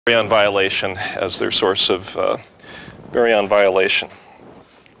baryon violation as their source of baryon violation.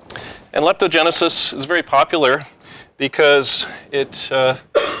 And leptogenesis is very popular because it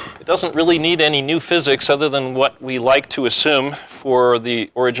doesn't really need any new physics other than what we like to assume for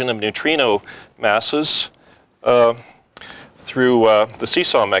the origin of neutrino masses through the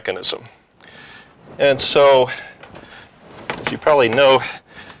seesaw mechanism. And so, as you probably know,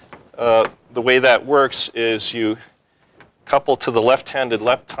 the way that works is you couple to the left-handed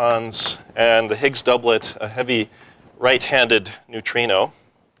leptons and the Higgs doublet a heavy right-handed neutrino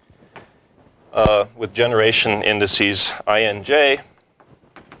with generation indices I and j.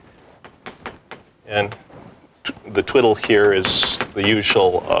 And the twiddle here is the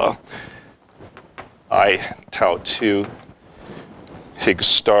usual I tau 2 Higgs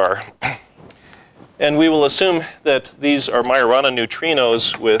star. And we will assume that these are Majorana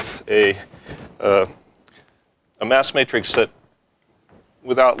neutrinos with a mass matrix that,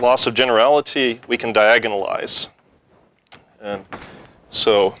 without loss of generality, we can diagonalize. And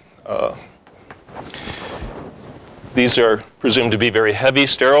so these are presumed to be very heavy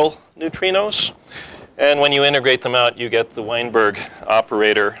sterile neutrinos. And when you integrate them out, you get the Weinberg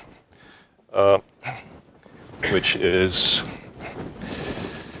operator, which is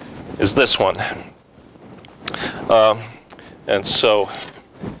this one. And so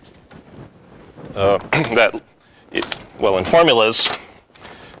well, in formulas,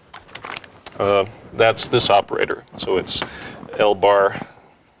 that's this operator. So it's L bar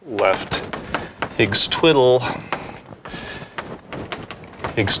left Higgs twiddle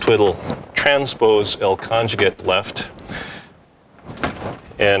transpose L conjugate left.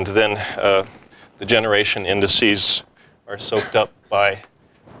 And then the generation indices are soaked up by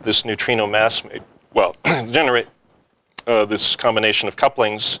this neutrino mass, well, generate this combination of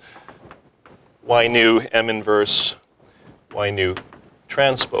couplings, Y nu M inverse, Y nu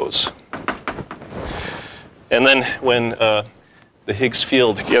transpose. And then when the Higgs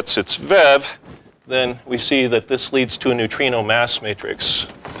field gets its VEV, then we see that this leads to a neutrino mass matrix.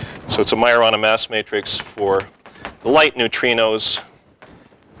 So it's a Majorana mass matrix for the light neutrinos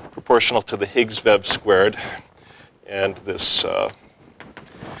proportional to the Higgs VEV squared and this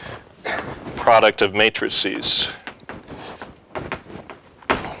product of matrices.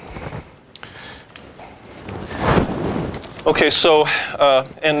 Okay, so,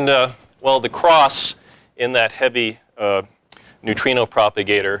 well, the cross in that heavy neutrino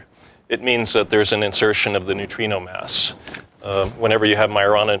propagator, it means that there's an insertion of the neutrino mass. Whenever you have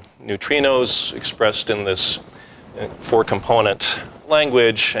Majorana neutrinos expressed in this four-component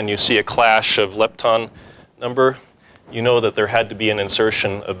language and you see a clash of lepton number, you know that there had to be an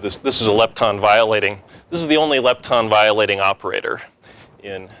insertion of this. This is a lepton violating. This is the only lepton violating operator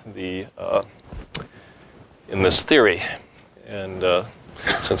in the in this theory. And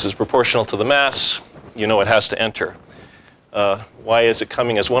since it's proportional to the mass, you know it has to enter. Why is it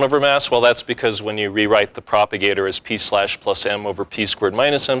coming as 1 over mass? Well, that's because when you rewrite the propagator as p slash plus m over p squared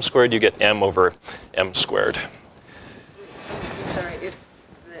minus m squared, you get m over m squared. Sorry, if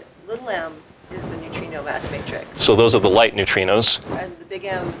the little m is the neutrino mass matrix. So those are the light neutrinos. And the big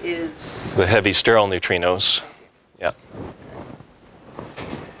M is? The heavy sterile neutrinos. Yeah.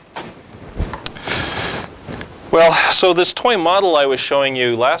 Well, so this toy model I was showing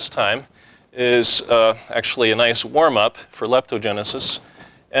you last time is actually a nice warm-up for leptogenesis.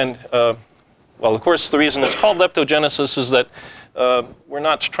 And, well, of course, the reason it's called leptogenesis is that we're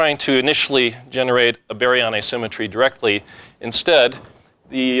not trying to initially generate a baryon asymmetry directly. Instead,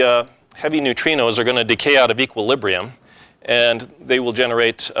 the heavy neutrinos are going to decay out of equilibrium, and they will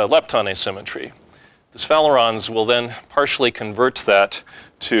generate a lepton asymmetry. The sphalerons will then partially convert that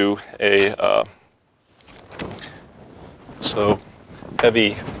to a so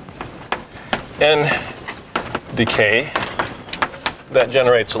heavy N decay that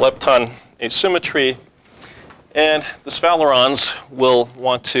generates a lepton asymmetry, and the sphalerons will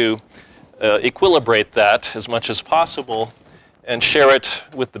want to equilibrate that as much as possible and share it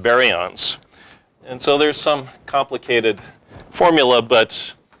with the baryons. And so there's some complicated formula,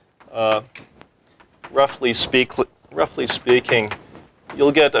 but roughly speaking,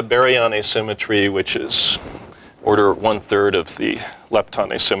 you'll get a baryon asymmetry which is order 1/3 of the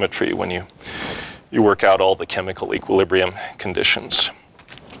lepton asymmetry when you work out all the chemical equilibrium conditions.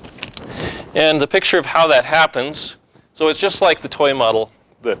 And the picture of how that happens, so it's just like the toy model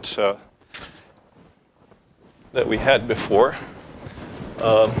that we had before.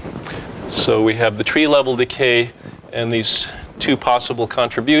 So we have the tree level decay and these two possible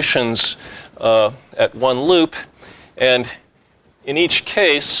contributions at one loop. And in each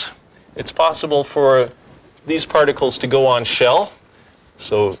case, it's possible for these particles to go on shell.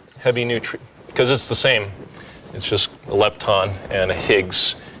 So heavy neutrino, because it's the same. It's just a lepton and a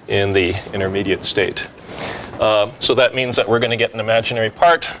Higgs in the intermediate state. So that means that we're going to get an imaginary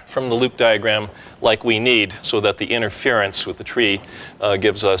part from the loop diagram like we need so that the interference with the tree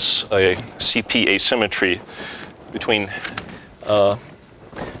gives us a CP asymmetry between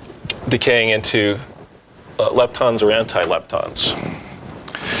decaying into leptons or anti-leptons.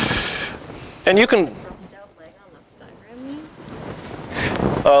 And you can,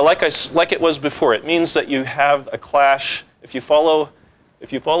 like it was before, it means that you have a clash. If you follow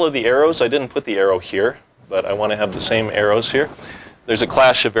the arrows, I didn't put the arrow here, but I want to have the same arrows here. There's a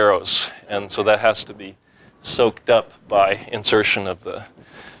clash of arrows, and so that has to be soaked up by insertion of the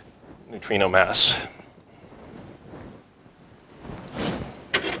neutrino mass.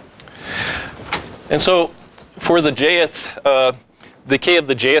 And so for the jth, decay of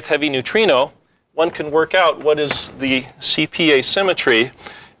the jth heavy neutrino, one can work out what is the CP asymmetry,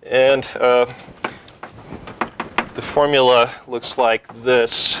 and the formula looks like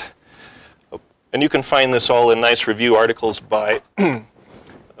this. And you can find this all in nice review articles by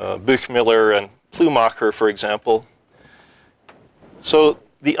Buchmüller and Plumacher, for example. So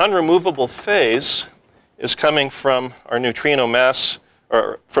the unremovable phase is coming from our neutrino mass,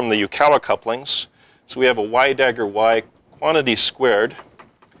 or from the Yukawa couplings. So we have a y dagger y quantity squared.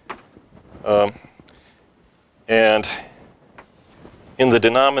 And in the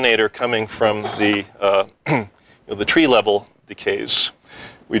denominator coming from the, the tree level decays,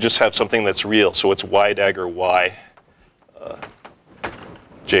 we just have something that's real. So it's y dagger y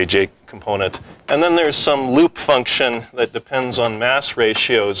jj component. And then there's some loop function that depends on mass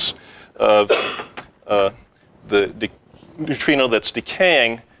ratios of the neutrino that's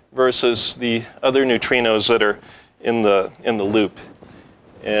decaying versus the other neutrinos that are in the loop.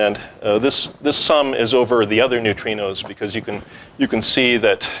 And this sum is over the other neutrinos because you can see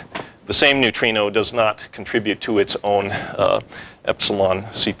that the same neutrino does not contribute to its own epsilon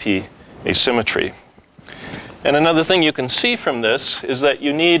CP asymmetry. And another thing you can see from this is that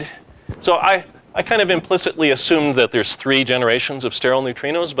you need, so I kind of implicitly assumed that there's 3 generations of sterile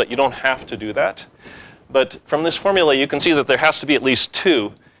neutrinos, but you don't have to do that. But from this formula, you can see that there has to be at least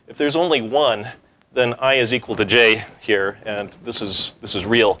 2. If there's only 1, then I is equal to j here, and this is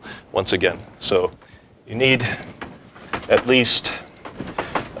real once again. So you need at least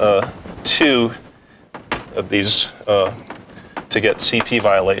 2 of these to get CP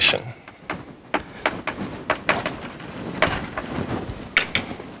violation.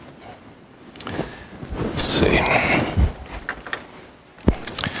 Let's see.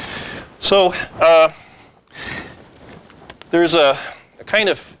 So there's a kind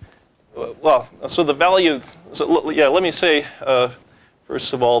of, well, so the value, so yeah, let me say,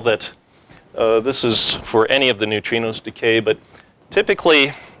 first of all, that this is for any of the neutrinos decay, but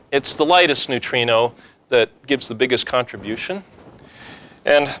typically it's the lightest neutrino that gives the biggest contribution.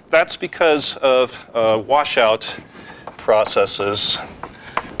 And that's because of washout processes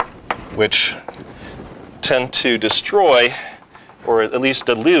which tend to destroy, or at least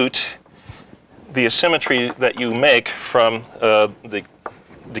dilute, the asymmetry that you make from the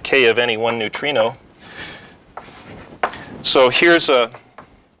decay of any one neutrino. So here's a,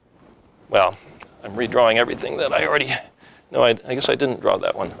 well, I'm redrawing everything that I already, no, I guess I didn't draw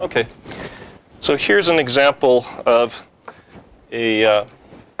that one. Okay. So here's an example of a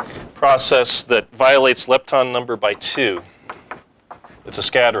process that violates lepton number by 2. It's a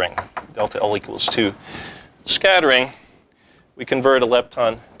scattering, delta L equals 2. Scattering, we convert a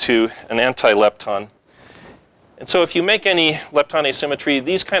lepton to an anti-lepton. And so if you make any lepton asymmetry,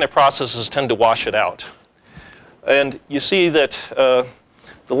 these kind of processes tend to wash it out. And you see that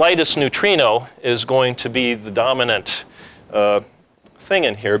the lightest neutrino is going to be the dominant thing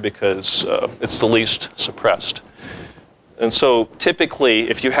in here because it's the least suppressed. And so typically,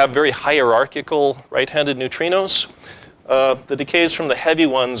 if you have very hierarchical right-handed neutrinos, the decays from the heavy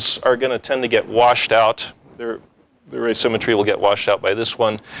ones are going to tend to get washed out. Their asymmetry will get washed out by this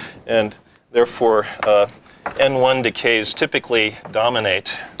one. And therefore, N1 decays typically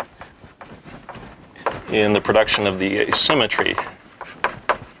dominate in the production of the asymmetry.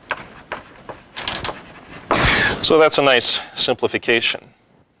 So that's a nice simplification.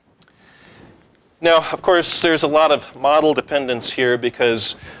 Now, of course, there's a lot of model dependence here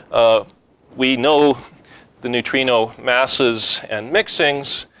because we know the neutrino masses and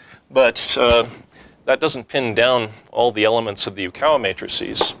mixings, but that doesn't pin down all the elements of the Yukawa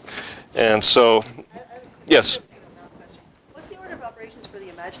matrices. And so, yes? What's the order of operations for the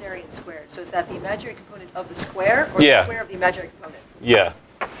imaginary and squared? So is that the imaginary component of the square or Yeah. the square of the imaginary component? Yeah.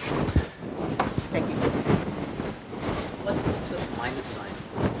 Thank you. So minus sign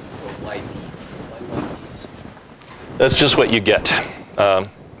for YB, YYBs? That's just what you get.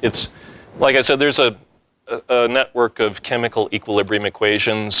 It's, like I said, there's a network of chemical equilibrium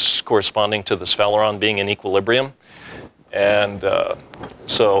equations corresponding to the sphaleron being in equilibrium. And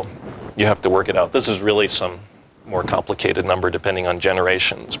so you have to work it out. This is really some more complicated number depending on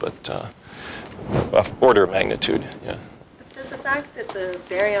generations, but order of magnitude, yeah. But does the fact that the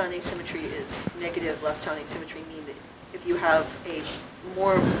baryon asymmetry is negative lepton asymmetry mean that if you have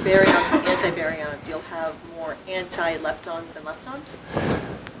more baryons and antibaryons, you'll have more anti-leptons than leptons?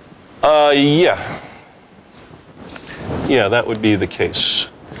 Yeah. Yeah, that would be the case.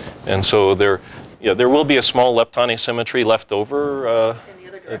 And so there will be a small lepton asymmetry left over In the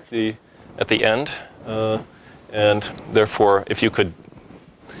other direction. at the end. And therefore, if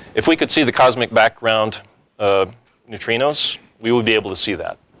we could see the cosmic background neutrinos, we would be able to see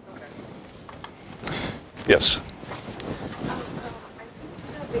that. Okay. Yes? I think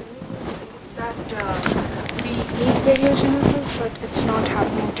in the beginning you said that we need baryogenesis, but it's not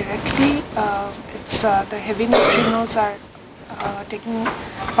happening directly. It's the heavy neutrinos are taking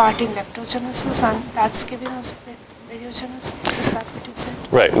part in leptogenesis, and that's giving us baryogenesis. Is that what you said?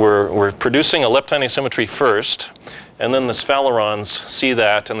 Right. We're producing a lepton asymmetry first, and then the sphalerons see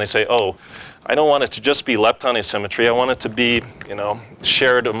that and they say, oh, I don't want it to just be lepton asymmetry. I want it to be,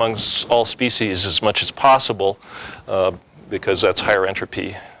 shared amongst all species as much as possible, because that's higher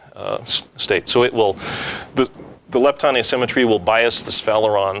entropy state. So it will, the lepton asymmetry will bias the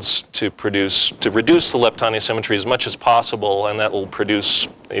sphalerons to reduce the lepton asymmetry as much as possible, and that will produce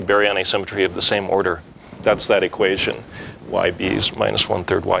a baryon asymmetry of the same order. That's that equation, YB is minus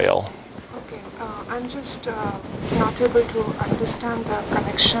 1/3 YL. Okay, I'm just not able to understand the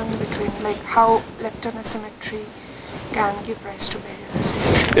connection between how lepton asymmetry can give rise to baryon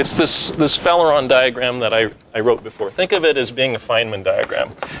asymmetry. It's this sphaleron diagram that I wrote before. Think of it as being a Feynman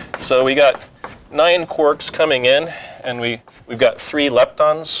diagram. So we got 9 quarks coming in, and we've got 3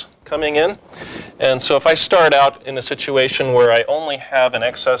 leptons coming in. And so if I start out in a situation where I only have an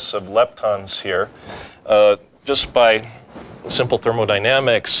excess of leptons here, just by simple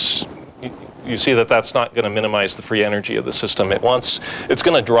thermodynamics, you see that that's not going to minimize the free energy of the system. It's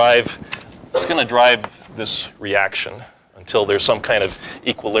going to drive this reaction until there's some kind of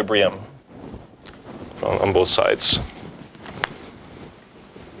equilibrium on both sides.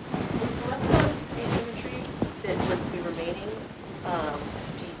 Lepton asymmetry that would be remaining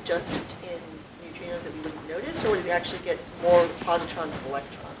be just in neutrinos that we wouldn't notice, or would we actually get more positrons than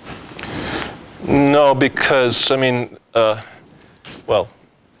electrons? No, because, well,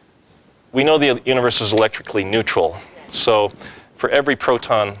 we know the universe is electrically neutral. So for every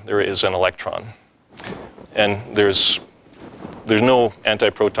proton, there is an electron. And there's no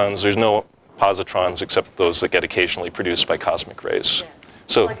antiprotons, there's no positrons except those that get occasionally produced by cosmic rays. Yeah.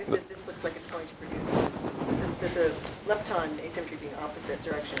 So Like I said, this looks like it's going to produce the lepton asymmetry being opposite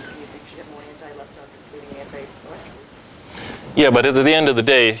direction means that you should have more anti-leptons, including anti-electrons. yeah, but at the end of the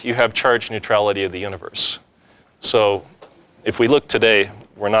day, you have charge neutrality of the universe. So if we look today,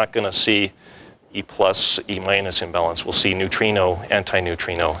 we're not going to see E plus, E minus imbalance. We'll see neutrino,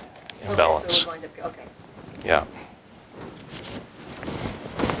 anti-neutrino imbalance. Okay, so we're going to, okay. Yeah.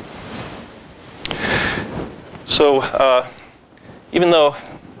 So even though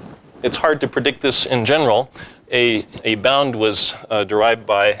it's hard to predict this in general, a bound was derived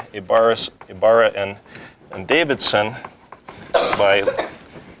by Ibarra and Davidson by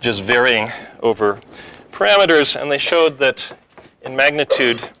just varying over parameters, and they showed that in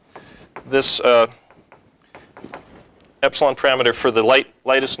magnitude, this epsilon parameter for the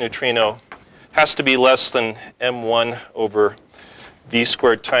lightest neutrino has to be less than m1 over v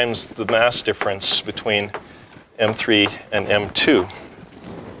squared times the mass difference between m3 and m2.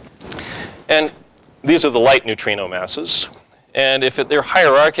 And these are the light neutrino masses. And if they're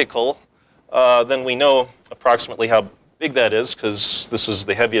hierarchical, then we know approximately how big that is, because this is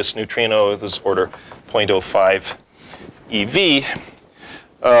the heaviest neutrino, this is order 0.05 eV.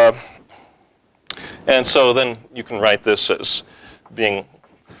 And so then you can write this as being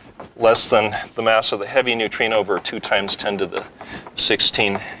less than the mass of the heavy neutrino over 2 times 10 to the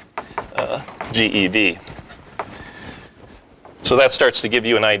 16 GeV. So that starts to give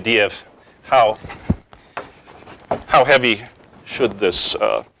you an idea of how heavy should this,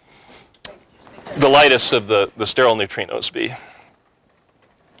 the lightest of the sterile neutrinos be.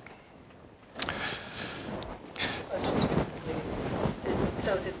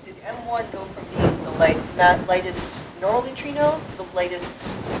 So did M1 go from being the lightest normal neutrino to the lightest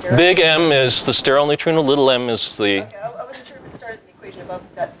sterile? Big M is the sterile neutrino, little m is the... Okay, I wasn't sure if it started in the equation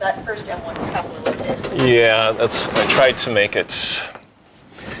above that first M1 is capital lowercase. Yeah, that's. I tried to make it,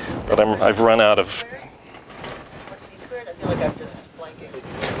 but I've run out of. What's V squared? I feel like I'm just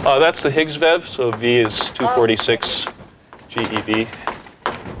blanking. That's the Higgs vev, so V is 246 GeV.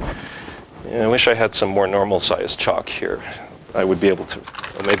 Yeah, I wish I had some more normal-sized chalk here. I would be able to,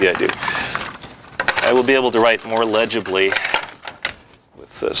 or maybe I do. I will be able to write more legibly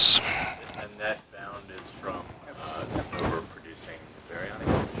with this. And that bound is from overproducing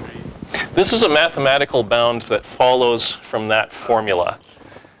baryonic symmetry? This is a mathematical bound that follows from that formula.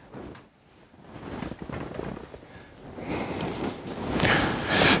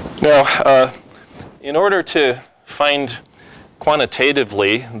 Now, in order to find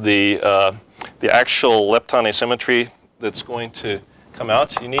quantitatively the actual lepton asymmetry that's going to come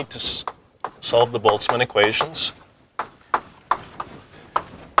out, you need to solve the Boltzmann equations.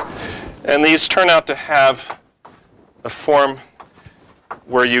 And these turn out to have a form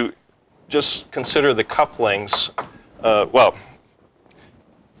where you just consider the couplings. Well,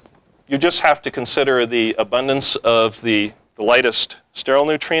 you just have to consider the abundance of the lightest sterile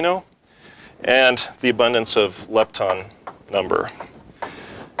neutrino and the abundance of lepton number.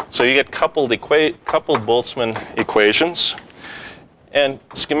 So you get coupled Boltzmann equations. And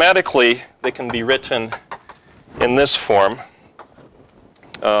schematically, they can be written in this form.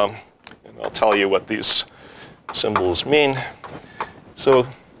 And I'll tell you what these symbols mean. So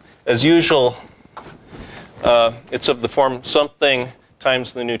as usual, it's of the form something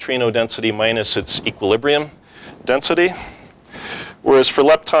times the neutrino density minus its equilibrium density. Whereas for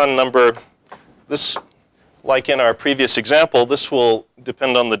lepton number, this, like in our previous example, this will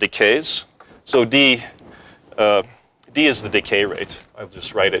depend on the decays. So D is the decay rate. I'll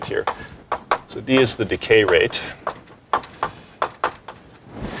just write it here. So D is the decay rate.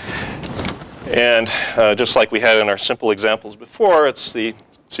 And just like we had in our simple examples before, it's the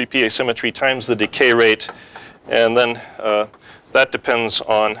CP asymmetry times the decay rate. And then that depends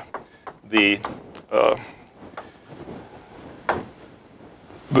on the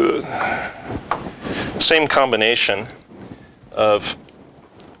same combination of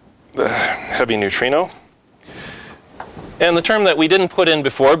the heavy neutrino. And the term that we didn't put in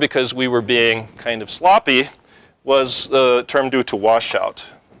before because we were being kind of sloppy was the term due to washout.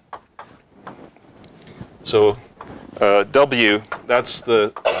 So W, that's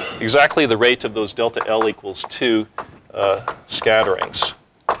exactly the rate of those delta L equals 2 scatterings.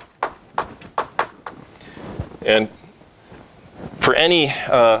 And for any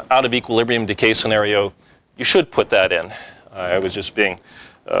out of equilibrium decay scenario, you should put that in. I was just being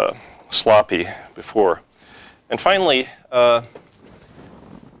sloppy before. And finally,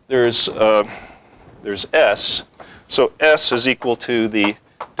 there's S. So S is equal to the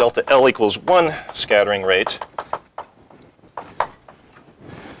delta L equals 1 scattering rate.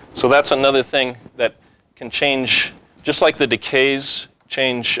 So that's another thing that can change, just like the decays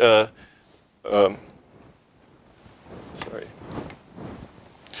change. Sorry.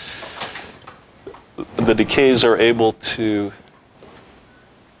 The decays are able to.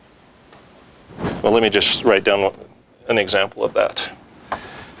 Well, let me just write down an example of that.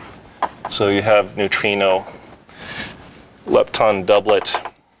 So you have neutrino, lepton doublet,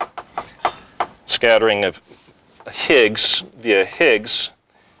 scattering of Higgs via Higgs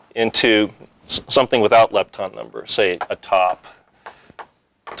into something without lepton number, say a top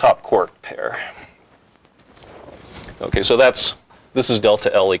quark pair. Okay, so this is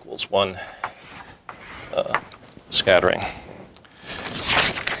delta L equals 1 scattering.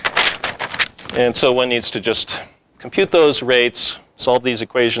 And so one needs to just compute those rates, solve these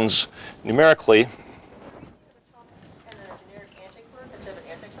equations numerically. And a generic anti-quark instead of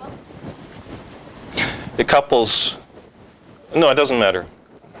an anti-top? It couples. No, it doesn't matter.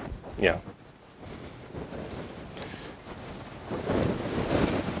 Yeah.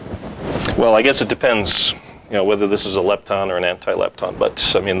 Well, I guess it depends, whether this is a lepton or an anti-lepton.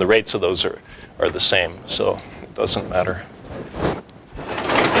 But I mean, the rates of those are the same, so it doesn't matter.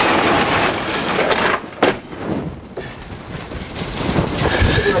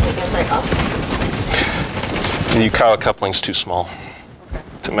 The Yukawa coupling's too small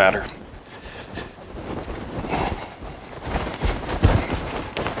to matter.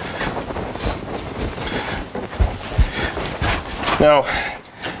 Now,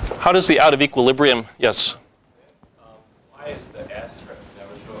 how does the out of equilibrium? Yes. Why is the asterisk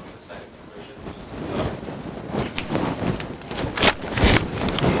never show up in the second equation?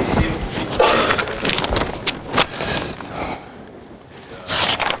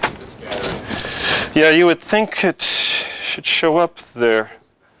 Yeah, you would think it should show up there,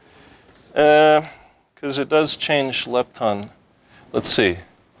 because it does change lepton let's see.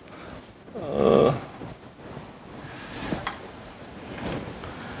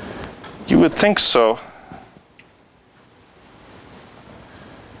 You would think so.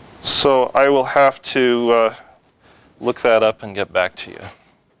 So I will have to look that up and get back to you.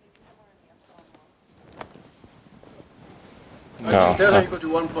 I think delta equal to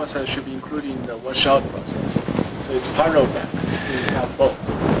 1 process should be including the washout process. So it's part of that. You have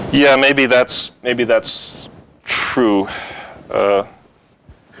both. Yeah, maybe that's true.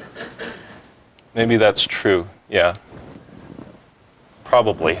 Maybe that's true. Yeah.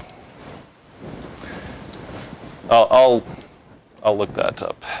 Probably. I'll look that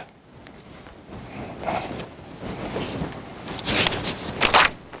up.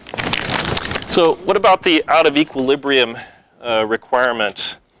 So what about the out of equilibrium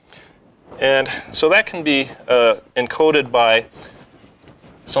requirement? And so that can be encoded by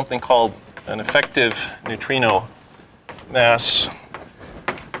something called an effective neutrino mass,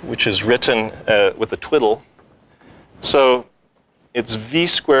 which is written with a twiddle. So it's v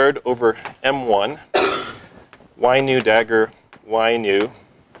squared over m1, y nu dagger y nu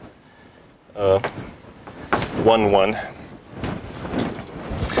 1 1.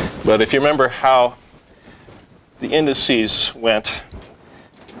 But if you remember how the indices went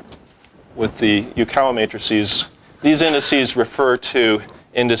with the Yukawa matrices, these indices refer to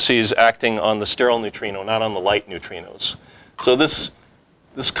indices acting on the sterile neutrino, not on the light neutrinos. So this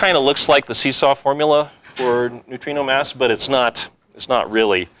kind of looks like the seesaw formula for neutrino mass, but it's not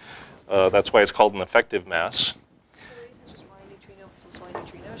really. That's why it's called an effective mass. So the reason it's just y neutrino plus y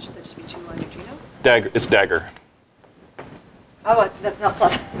neutrino, should there just be 2 y neutrino? Dagger. It's dagger. Oh, that's not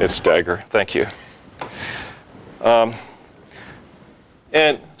plus. It's dagger. Thank you.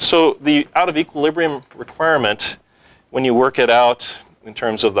 And so the out of equilibrium requirement, when you work it out in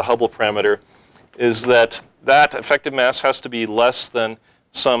terms of the Hubble parameter, is that effective mass has to be less than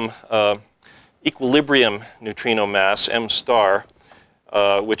some equilibrium neutrino mass, m star,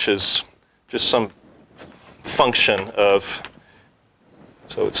 which is just some function of,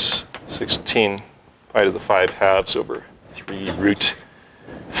 so it's 16 pi to the 5 halves over 3 root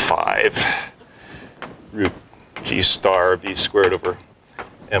 5 root g star v squared over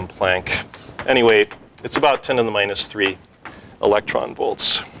m Planck. Anyway, it's about 10 to the minus 3 electron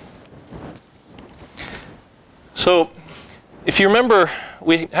volts. So if you remember,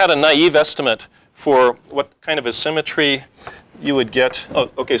 we had a naive estimate for what kind of a symmetry you would get. Oh,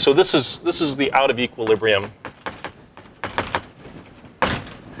 okay, so this is the out of equilibrium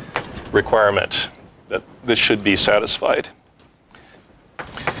requirement that this should be satisfied.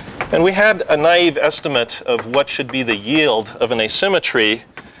 And we had a naive estimate of what should be the yield of an asymmetry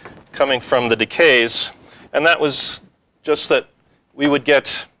coming from the decays, and that was just that we would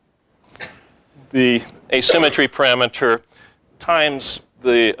get the asymmetry parameter times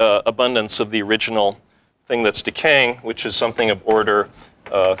the abundance of the original thing that's decaying, which is something of order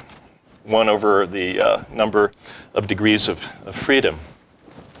 1 over the number of degrees of freedom.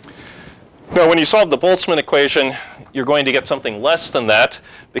 Now, when you solve the Boltzmann equation, you're going to get something less than that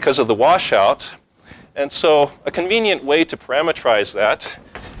because of the washout. And so a convenient way to parameterize that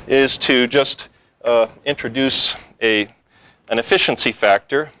is to just introduce an efficiency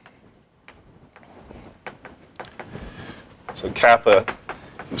factor. So kappa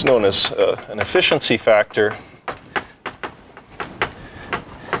is known as an efficiency factor.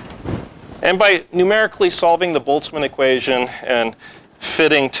 And by numerically solving the Boltzmann equation and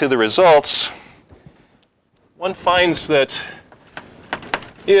fitting to the results, one finds that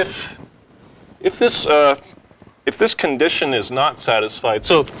if this condition is not satisfied,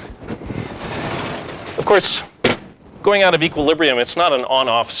 so of course, going out of equilibrium, it's not an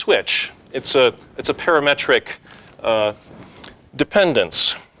on-off switch. It's a parametric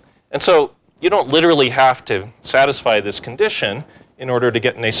dependence. And so you don't literally have to satisfy this condition in order to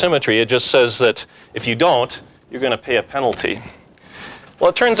get an asymmetry. It just says that if you don't, you're going to pay a penalty. Well,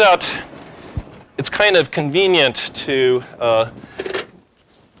 it turns out it's kind of convenient to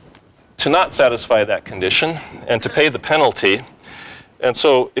not satisfy that condition and to pay the penalty. And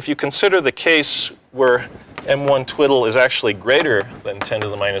so if you consider the case where M1 twiddle is actually greater than 10 to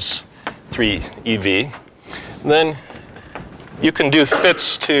the minus 3 EV, then you can do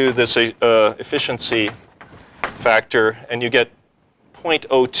fits to this efficiency factor, and you get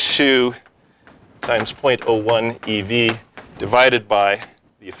 0.02 times 0.01 EV divided by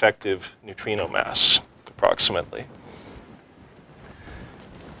the effective neutrino mass, approximately.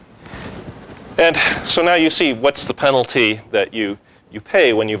 And so now you see what's the penalty that you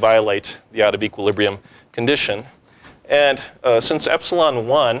pay when you violate the out of equilibrium condition. And since epsilon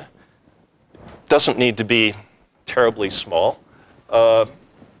 1 doesn't need to be terribly small,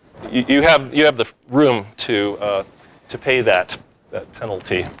 you have the room to pay that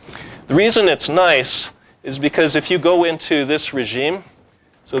penalty. The reason it's nice is because if you go into this regime,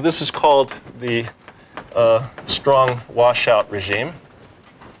 so this is called the strong washout regime.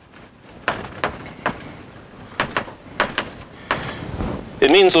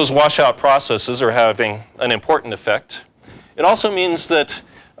 It means those washout processes are having an important effect. It also means that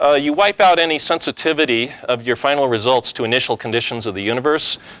you wipe out any sensitivity of your final results to initial conditions of the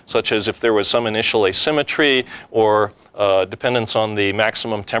universe, such as if there was some initial asymmetry or dependence on the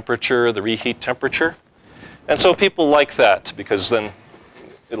maximum temperature, the reheat temperature. And so people like that because then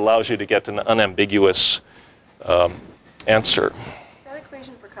it allows you to get an unambiguous answer. That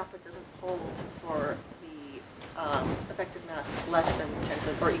equation for kappa doesn't hold for the effective mass less than 10 to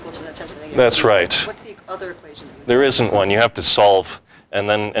the, or equal to the 10 to the negative. That's right. What's the other equation? There isn't one. You have to solve, and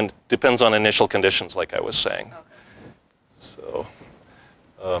it depends on initial conditions, like I was saying.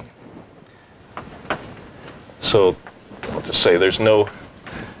 Okay. So I'll just say there's no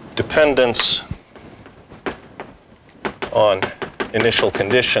dependence on initial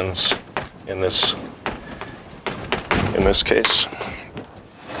conditions in this case. Is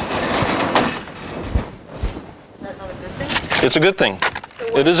that not a good thing? It's a good thing.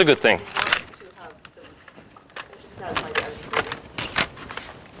 So It is a good thing. we want to have the satisfy the outer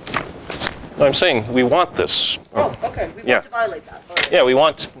equation. I'm saying we want this. Oh, okay. We Yeah. want to violate that. All right. Yeah, we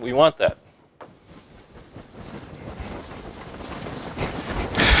want that.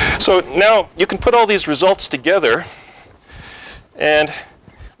 So now you can put all these results together, and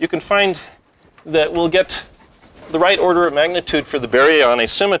you can find that we'll get the right order of magnitude for the baryon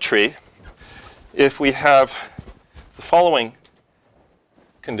asymmetry if we have the following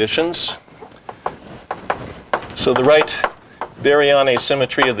conditions. So the right baryon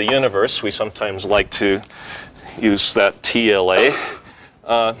asymmetry of the universe, we sometimes like to use that TLA.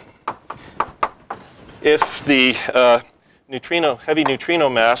 If the heavy neutrino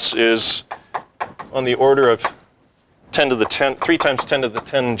mass is on the order of 3 times 10 to the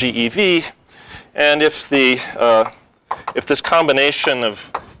 10 GeV, and if this combination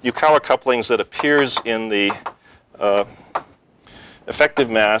of Yukawa couplings that appears in the effective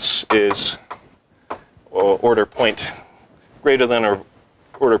mass is order point greater than or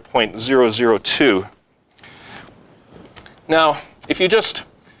order 0.002. Now, if you just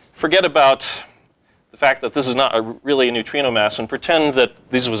forget about the fact that this is not really a neutrino mass and pretend that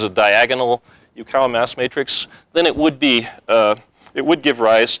this was a diagonal Yukawa mass matrix, then it would give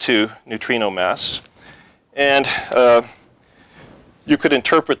rise to neutrino mass. And you could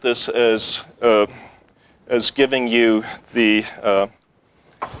interpret this as giving you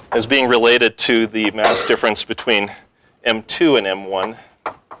as being related to the mass difference between M2 and M1.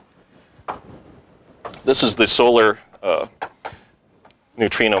 This is the solar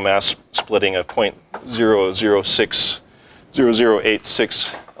neutrino mass splitting of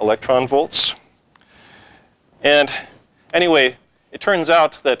 0.0086 electron volts. And anyway, it turns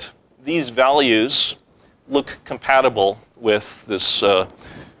out that these values look compatible with this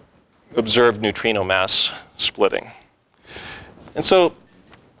observed neutrino mass splitting. And so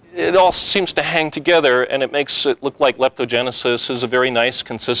it all seems to hang together, and it makes it look like leptogenesis is a very nice,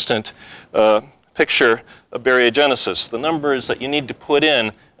 consistent picture of baryogenesis. The numbers that you need to put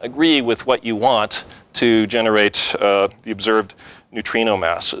in agree with what you want to generate the observed neutrino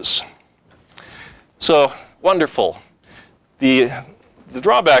masses. So, wonderful. The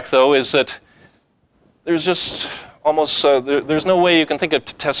drawback, though, is that there's just almost, there's no way you can think of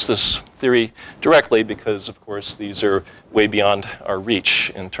to test this theory directly because, of course, these are way beyond our reach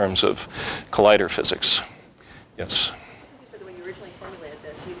in terms of collider physics. Yes? For the way you originally formulated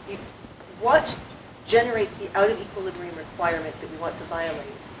this, what generates the out of equilibrium requirement that we want to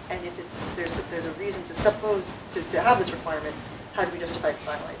violate? And if there's a reason to suppose, to have this requirement, how do we justify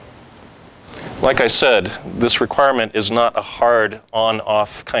violating it? Like I said, this requirement is not a hard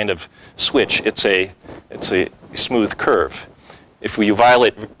on-off kind of switch. It's a smooth curve. If you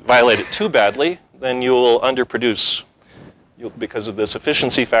violate it too badly, then you will underproduce. Because of this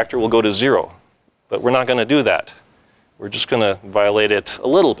efficiency factor, will go to 0. But we're not going to do that. We're just going to violate it a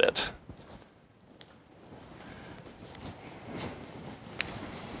little bit.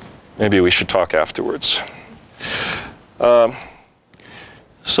 Maybe we should talk afterwards.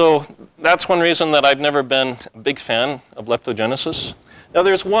 So that's one reason that I've never been a big fan of leptogenesis. Now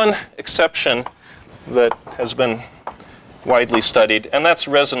there's one exception that has been widely studied, and that's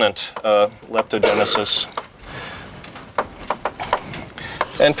resonant leptogenesis.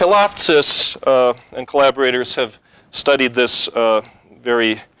 And Pilaftsis and collaborators have studied this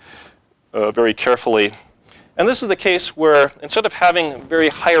very carefully. And this is the case where instead of having a very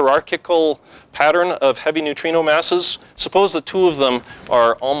hierarchical pattern of heavy neutrino masses, suppose the two of them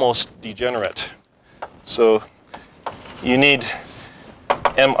are almost degenerate. So you need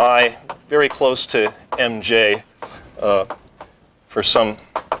Mi very close to Mj for some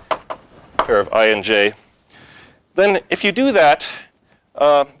pair of I and j. Then if you do that,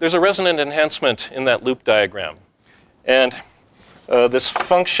 there's a resonant enhancement in that loop diagram. And this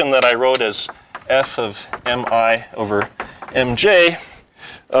function that I wrote as f of mi over mj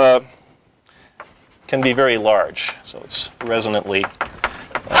can be very large. So it's resonantly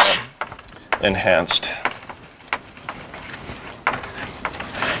enhanced.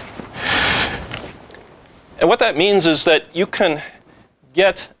 And what that means is that you can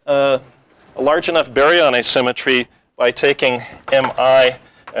get a large enough baryon asymmetry by taking mi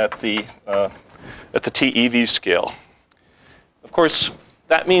at the TeV scale. Of course,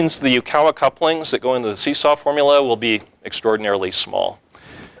 that means the Yukawa couplings that go into the seesaw formula will be extraordinarily small.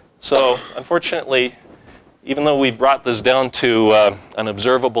 So unfortunately, even though we've brought this down to an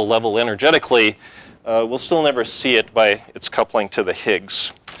observable level energetically, we'll still never see it by its coupling to the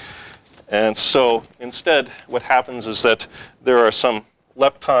Higgs. And so instead, what happens is that there are some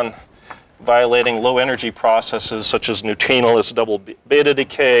lepton violating low energy processes such as neutrinoless double beta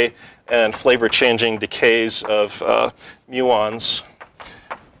decay and flavor changing decays of muons,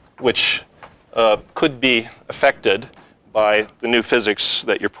 which could be affected by the new physics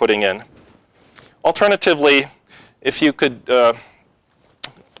that you're putting in. Alternatively, if you could,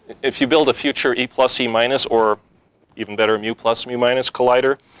 if you build a future E plus E minus, or even better, mu plus mu minus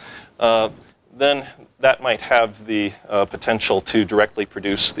collider, then that might have the potential to directly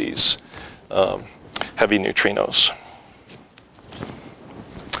produce these heavy neutrinos.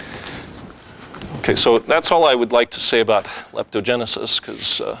 Okay, so that's all I would like to say about leptogenesis,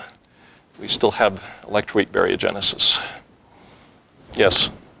 because we still have electroweak baryogenesis.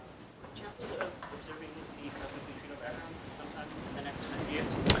 Yes? Chances of observing the cosmic neutrino background sometime in the next 10 years?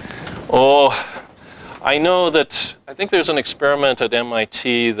 Oh, I know that, I think there's an experiment at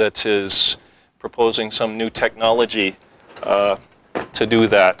MIT that is proposing some new technology to do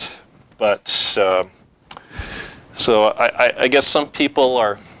that. But, so I guess some people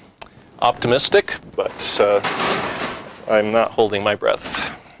are optimistic, but I'm not holding my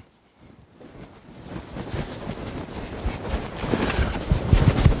breath.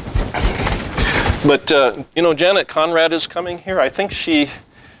 But, you know, Janet Conrad is coming here. I think she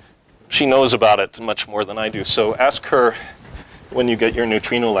knows about it much more than I do. So ask her when you get your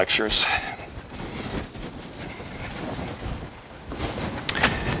neutrino lectures.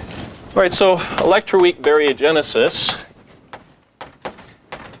 All right, so electroweak baryogenesis,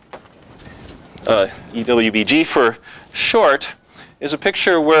 EWBG for short, is a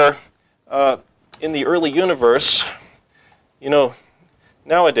picture where in the early universe, you know,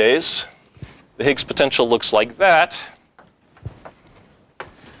 nowadays, the Higgs potential looks like that.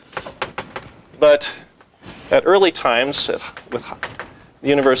 But at early times, the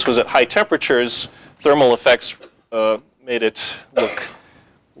universe was at high temperatures, thermal effects made it look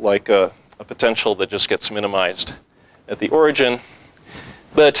like a potential that just gets minimized at the origin.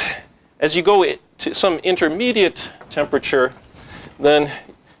 But as you go to some intermediate temperature, then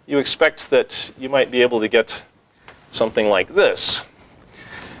you expect that you might be able to get something like this.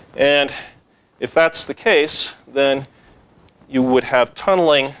 And if that's the case, then you would have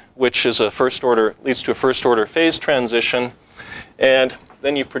tunneling, which is a first order, leads to a first order phase transition, and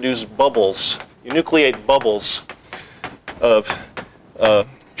then you produce bubbles. You nucleate bubbles of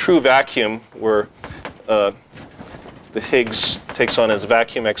true vacuum, where the Higgs takes on its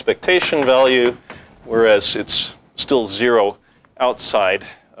vacuum expectation value, whereas it's still zero outside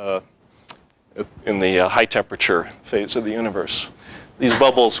in the high temperature phase of the universe. These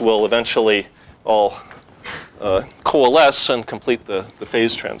bubbles will eventually all coalesce and complete the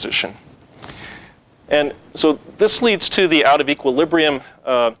phase transition. And so this leads to the out of equilibrium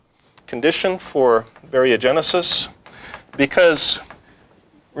condition for baryogenesis, because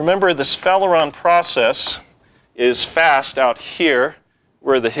remember, this Faleron process is fast out here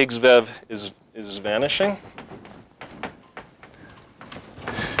where the Higgs VEV is vanishing.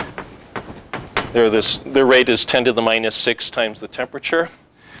 Their rate is 10 to the minus 6 times the temperature.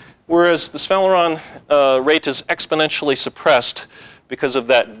 Whereas the Faleron rate is exponentially suppressed because of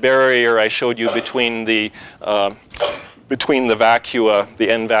that barrier I showed you between the vacua, the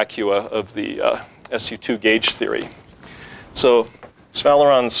N vacua of the SU2 gauge theory. So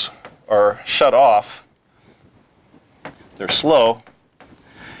Falerons are shut off. They're slow.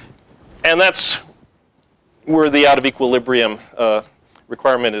 And that's where the out of equilibrium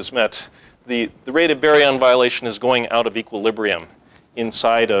requirement is met. the rate of baryon violation is going out of equilibrium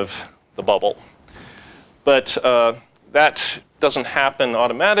inside of the bubble. But that doesn't happen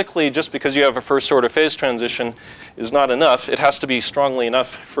automatically. Just because you have a first order phase transition is not enough. It has to be strongly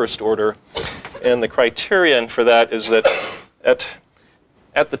enough first order. And the criterion for that is that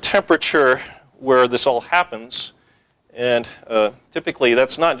at the temperature where this all happens, and typically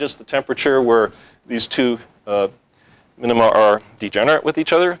that's not just the temperature where these two minima are degenerate with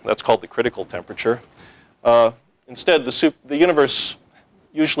each other. That's called the critical temperature. Instead, the universe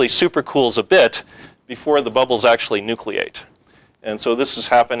usually supercools a bit before the bubbles actually nucleate. And so this is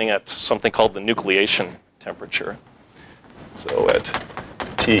happening at something called the nucleation temperature. So at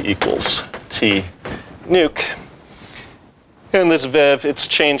T equals T nuke. And this VEV, it's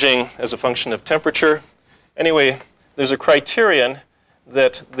changing as a function of temperature. Anyway, there's a criterion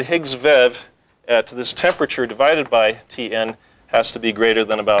that the Higgs VEV at this temperature divided by Tn has to be greater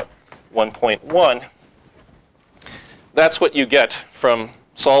than about 1.1. That's what you get from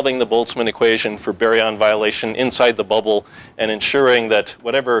solving the Boltzmann equation for baryon violation inside the bubble and ensuring that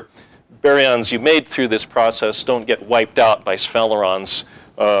whatever baryons you made through this process don't get wiped out by sphalerons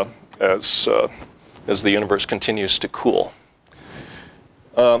as the universe continues to cool.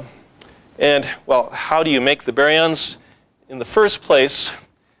 And, well, how do you make the baryons? In the first place,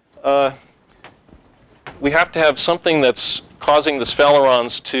 we have to have something that's causing the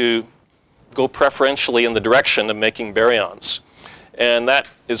sphalerons to go preferentially in the direction of making baryons. And that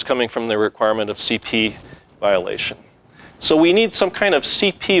is coming from the requirement of CP violation. So we need some kind of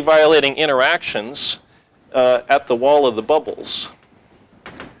CP violating interactions at the wall of the bubbles.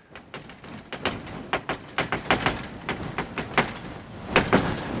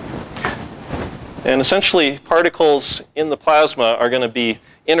 And essentially, particles in the plasma are going to be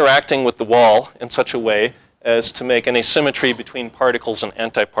interacting with the wall in such a way as to make an asymmetry between particles and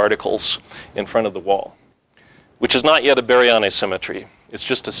antiparticles in front of the wall, which is not yet a baryon asymmetry. It's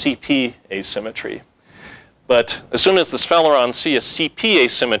just a CP asymmetry. But as soon as the sphalerons see a CP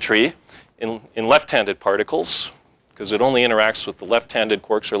asymmetry in left-handed particles, because it only interacts with the left-handed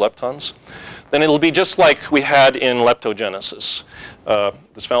quarks or leptons, then it'll be just like we had in leptogenesis.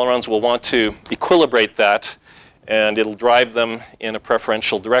 The sphalerons will want to equilibrate that, and it'll drive them in a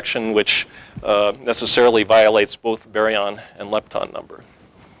preferential direction, which necessarily violates both baryon and lepton number.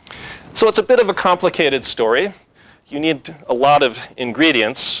 So it's a bit of a complicated story. You need a lot of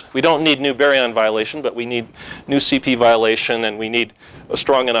ingredients. We don't need new baryon violation, but we need new CP violation, and we need a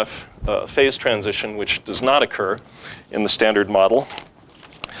strong enough phase transition, which does not occur in the standard model.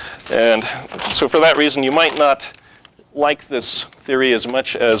 And so for that reason, you might not like this theory as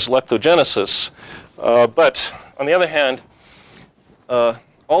much as leptogenesis. But on the other hand,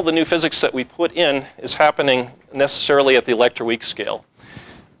 all the new physics that we put in is happening necessarily at the electroweak scale.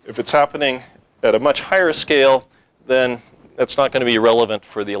 If it's happening at a much higher scale, then that's not going to be relevant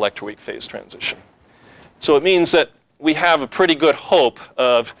for the electroweak phase transition. So it means that we have a pretty good hope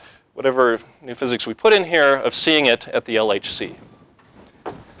of whatever new physics we put in here, of seeing it at the LHC. You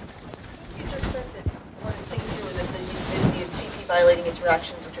just said that one of the things here was that they see CP violating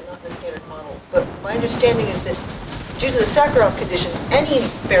interactions, which are not in the standard model. But my understanding is that due to the Sakharov condition, any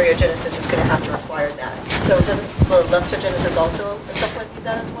baryogenesis is going to have to require that. So doesn't the leptogenesis also at some point need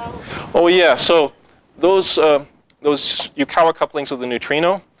that as well? Oh yeah, so those Yukawa couplings of the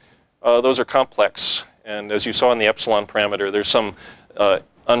neutrino, those are complex. And as you saw in the epsilon parameter, there's some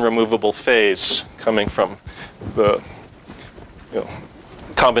unremovable phase coming from the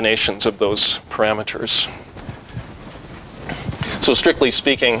combinations of those parameters. So strictly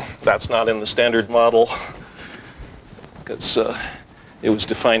speaking, that's not in the standard model, because it was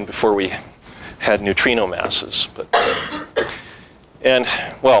defined before we had neutrino masses. And,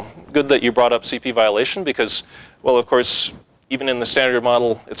 well, good that you brought up CP violation, because, well, of course, even in the standard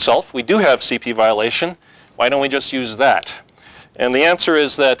model itself, we do have CP violation. Why don't we just use that? And the answer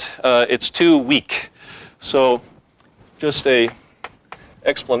is that it's too weak. So just a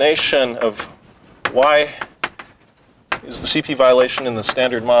explanation of why is the CP violation in the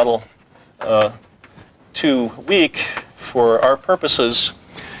standard model too weak for our purposes.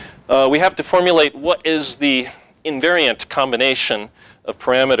 We have to formulate what is the invariant combination of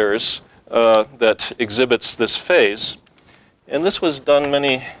parameters that exhibits this phase. And this was done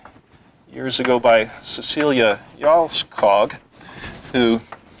many years ago by Cecilia Yalskog, who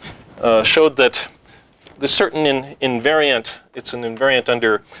showed that there's certain invariant, it's an invariant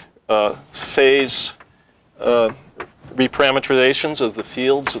under phase reparameterizations of the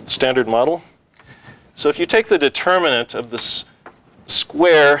fields of the standard model. So if you take the determinant of this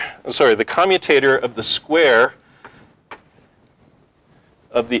square, sorry, the commutator of the square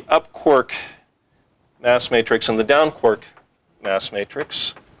of the up quark mass matrix and the down quark mass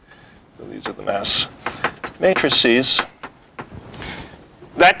matrix. So these are the mass matrices.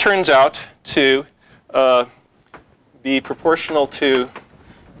 That turns out to be proportional to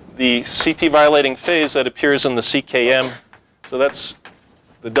the CP violating phase that appears in the CKM. So that's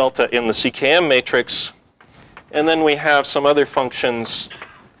the delta in the CKM matrix. And then we have some other functions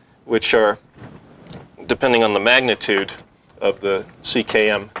which are depending on the magnitude of the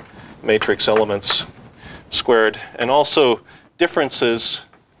CKM matrix elements squared, and also differences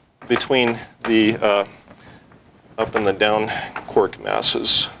between the up and the down quark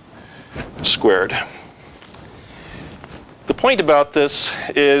masses squared. The point about this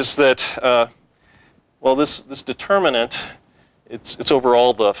is that, well, this determinant, it's over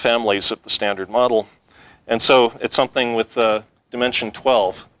all the families of the standard model. And so it's something with dimension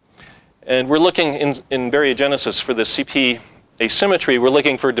 12. And we're looking in baryogenesis for the CP asymmetry, we're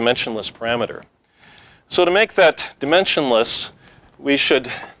looking for a dimensionless parameter. So to make that dimensionless, we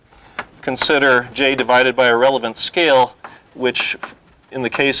should consider J divided by a relevant scale, which in the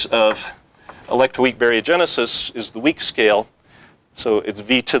case of electroweak baryogenesis is the weak scale. So it's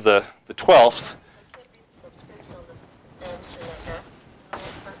V to the 12th. I can't read the subscripts on the ends in that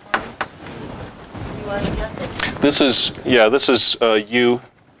graph. You want to get it? This is, yeah, this is U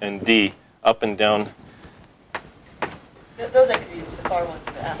and D, up and down. Those I could read. It was the far ones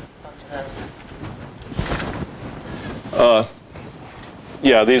of the F onto those.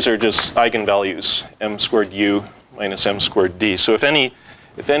 Yeah, these are just eigenvalues, m squared u minus m squared d. So if any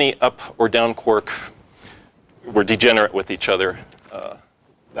up or down quark were degenerate with each other,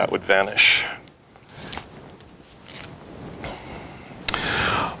 that would vanish.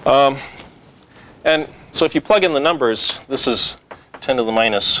 And so if you plug in the numbers, this is 10 to the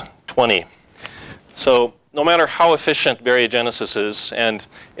minus 20. So no matter how efficient baryogenesis is, and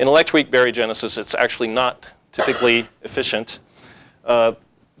in electroweak baryogenesis, it's actually not typically efficient,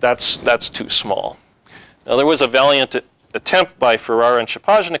 that's too small. Now there was a valiant attempt by Ferrara and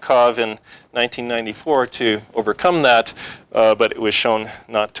Shapozhnikov in 1994 to overcome that, but it was shown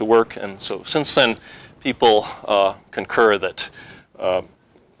not to work. And so since then, people concur that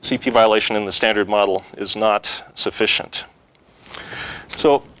CP violation in the standard model is not sufficient.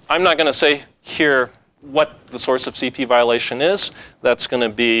 So I'm not going to say here what the source of CP violation is. That's going to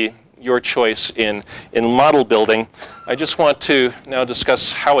be your choice in model building. I just want to now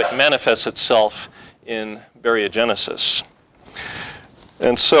discuss how it manifests itself in baryogenesis.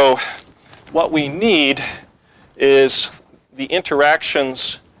 And so what we need is the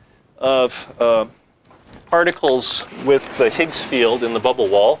interactions of particles with the Higgs field in the bubble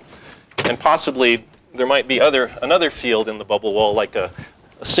wall, and possibly there might be another field in the bubble wall, like a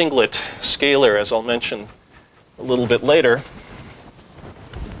singlet scalar, as I'll mention a little bit later.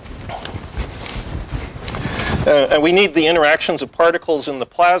 And we need the interactions of particles in the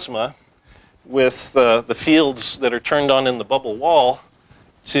plasma with the fields that are turned on in the bubble wall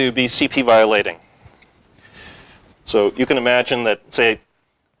to be CP violating. So you can imagine that, say,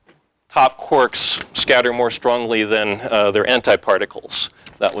 top quarks scatter more strongly than their antiparticles.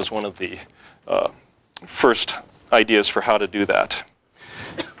 That was one of the first ideas for how to do that.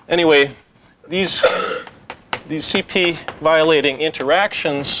 Anyway, these CP violating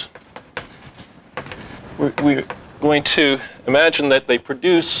interactions, we're going to imagine that they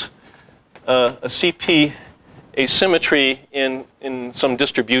produce a CP asymmetry in some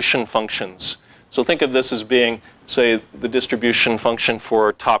distribution functions. So think of this as being, say, the distribution function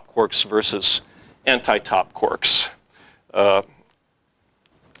for top quarks versus anti-top quarks.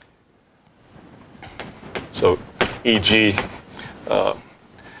 So e.g.,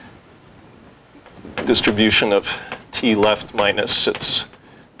 distribution of T left minus its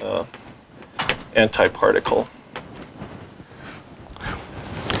antiparticle.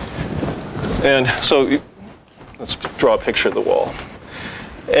 And so let's draw a picture of the wall.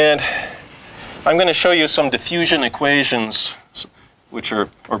 And I'm going to show you some diffusion equations, which are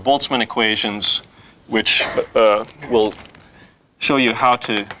or Boltzmann equations, which will show you how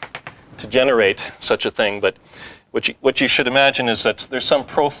to generate such a thing. But what you should imagine is that there's some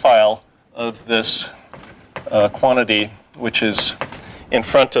profile of this quantity, which is in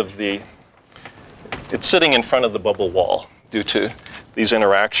front of it's sitting in front of the bubble wall due to these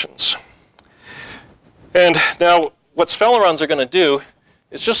interactions. And now what sphelerons are going to do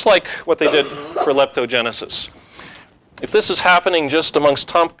is just like what they did for leptogenesis. If this is happening just amongst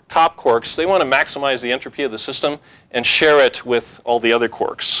top quarks, they want to maximize the entropy of the system and share it with all the other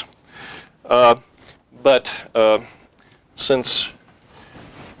quarks. But since,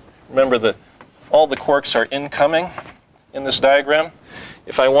 remember, all the quarks are incoming in this diagram,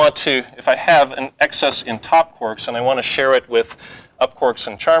 if I have an excess in top quarks and I want to share it with up quarks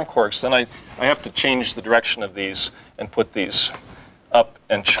and charm quarks, then I have to change the direction of these and put these up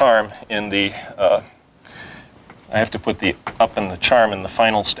and charm in the, I have to put the up and the charm in the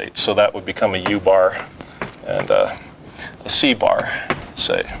final state. So that would become a U bar and a C bar,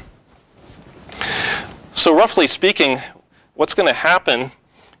 say. So roughly speaking, what's going to happen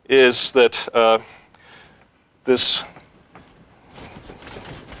is that this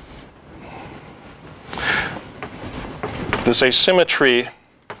asymmetry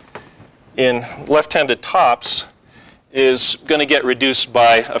in left-handed tops is going to get reduced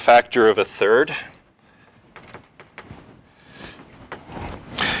by a factor of 1/3.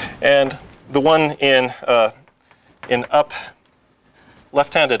 And the one in up,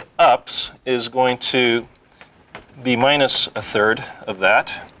 left-handed ups is going to be minus 1/3 of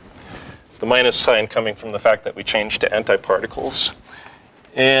that. The minus sign coming from the fact that we changed to antiparticles.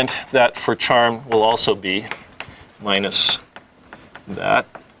 And that for charm will also be minus that,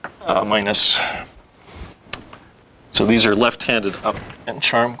 minus. So these are left-handed up and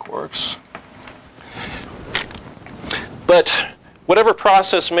charm quarks. But whatever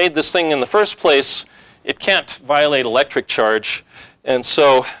process made this thing in the first place, it can't violate electric charge. And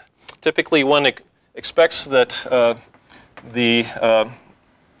so typically one expects that there's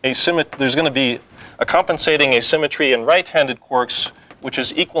going to be a compensating asymmetry in right-handed quarks, which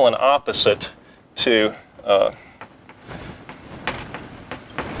is equal and opposite to the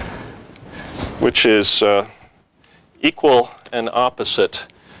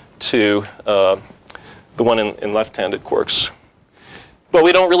one in left-handed quarks. But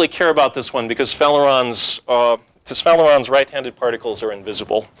we don't really care about this one because Faleron's right-handed particles are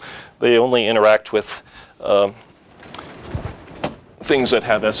invisible. They only interact with things that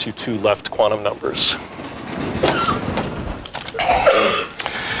have SU2 left quantum numbers.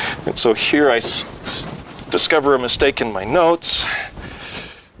 And so here I discover a mistake in my notes,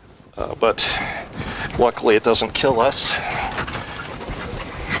 but luckily it doesn't kill us.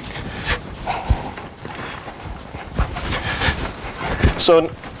 So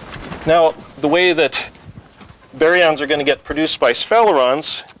now the way that baryons are going to get produced by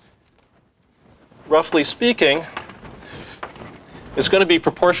sphalerons, roughly speaking, is going to be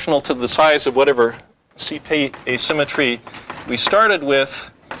proportional to the size of whatever CP asymmetry we started with.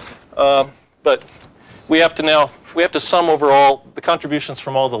 But we have to sum over all the contributions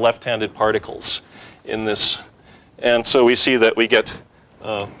from all the left-handed particles in this. And so we see that we get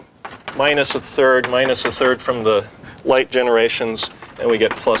minus 1/3 from the light generations, and we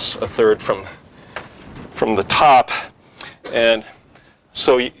get plus 1/3 from the top. And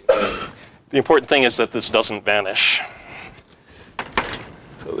so the important thing is that this doesn't vanish.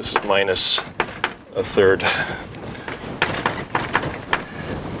 So this is minus 1/3.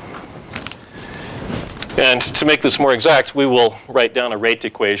 And to make this more exact, we will write down a rate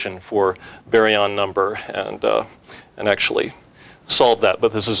equation for baryon number and actually solve that.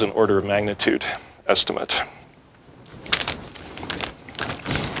 But this is an order of magnitude estimate.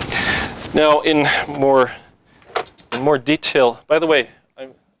 Now, in more detail, by the way,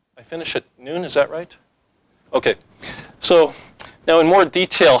 I finish at noon, is that right? Okay. So now in more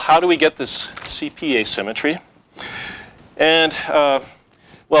detail, how do we get this CP asymmetry? And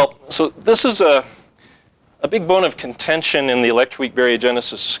well, so this is a big bone of contention in the electroweak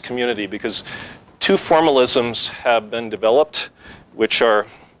baryogenesis community because two formalisms have been developed which are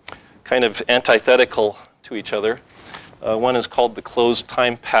kind of antithetical to each other. One is called the closed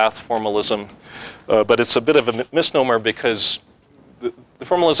time path formalism, but it's a bit of a misnomer because the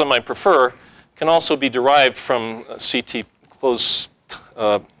formalism I prefer can also be derived from CT closed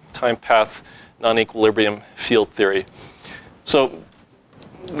time path non-equilibrium field theory. So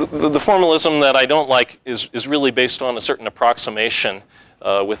the formalism that I don't like is really based on a certain approximation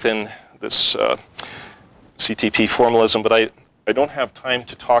within this CTP formalism, but I don't have time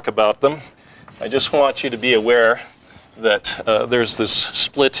to talk about them. I just want you to be aware that there's this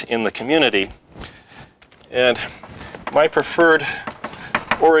split in the community. And my preferred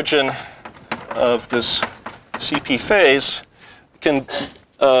origin of this CP phase can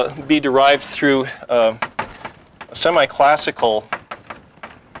be derived through a semi-classical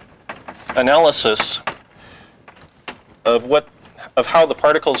analysis of how the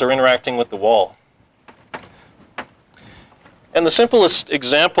particles are interacting with the wall. And the simplest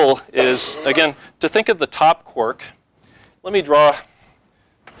example is, again, to think of the top quark. Let me draw,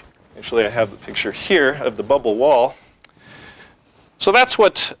 actually I have the picture here of the bubble wall. So that's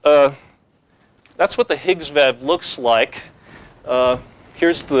what the Higgs VEV looks like.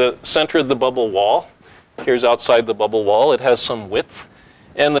 Here's the center of the bubble wall. Here's outside the bubble wall. It has some width.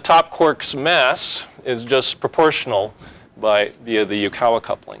 And the top quark's mass is just proportional via the Yukawa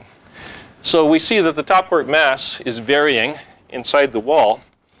coupling. So we see that the top quark mass is varying inside the wall.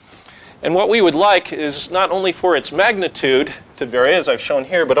 And what we would like is not only for its magnitude to vary, as I've shown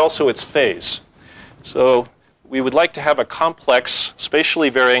here, but also its phase. So we would like to have a complex, spatially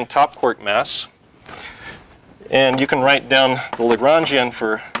varying top quark mass. And you can write down the Lagrangian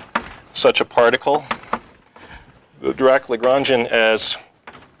for such a particle, the Dirac Lagrangian, as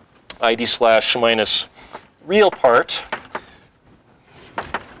ID slash minus real part.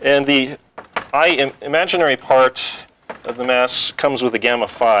 And the imaginary part of the mass comes with a gamma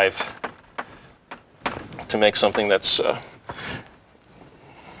 5 to make something that's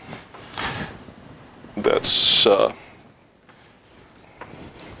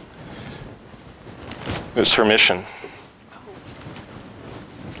Hermitian.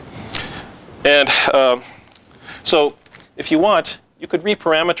 And so if you want, you could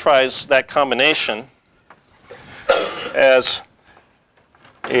reparameterize that combination as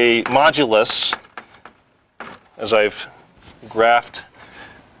a modulus, as I've graphed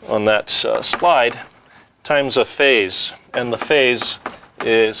on that slide, times a phase. And the phase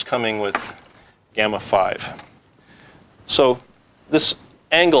is coming with gamma 5. So this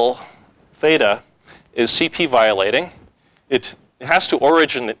angle, theta, is CP violating. It has to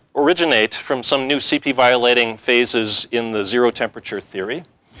originate from some new CP violating phases in the zero temperature theory.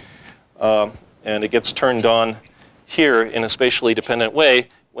 And it gets turned on here in a spatially dependent way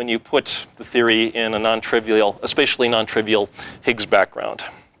when you put the theory in a spatially non-trivial Higgs background.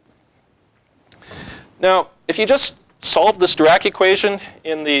 Now, if you just solve this Dirac equation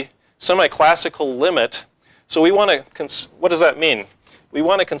in the semi-classical limit, so we want to, what does that mean? We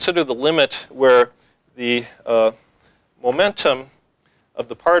want to consider the limit where the momentum of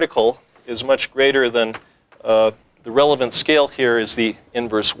the particle is much greater than the relevant scale here is the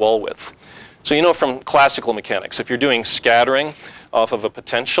inverse wall width. So you know from classical mechanics, if you're doing scattering off of a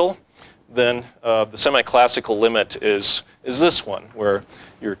potential, then the semi-classical limit is this one, where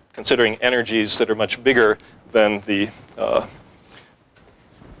you're considering energies that are much bigger than the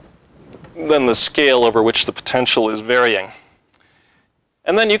scale over which the potential is varying.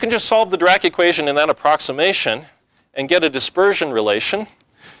 And then you can just solve the Dirac equation in that approximation and get a dispersion relation.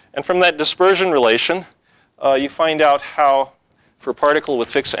 And from that dispersion relation, you find out how, for a particle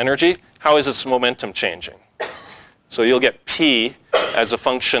with fixed energy, how is its momentum changing. So you'll get P as a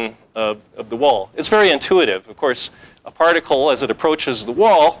function of the wall. It's very intuitive. Of course, a particle, as it approaches the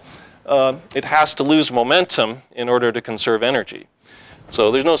wall, it has to lose momentum in order to conserve energy.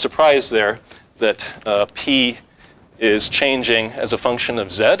 So there's no surprise there that P is changing as a function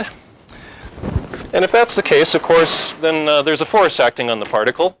of Z. And if that's the case, of course, then there's a force acting on the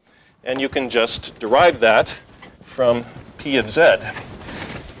particle. And you can just derive that from P of Z.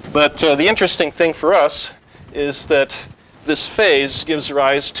 But the interesting thing for us is that this phase gives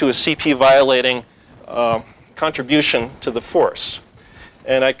rise to a CP violating contribution to the force.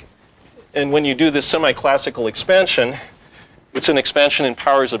 And when you do this semi-classical expansion, it's an expansion in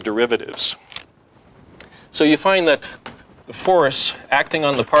powers of derivatives. So you find that the force acting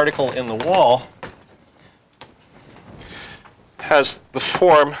on the particle in the wall has the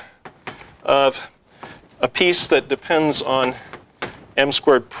form of a piece that depends on m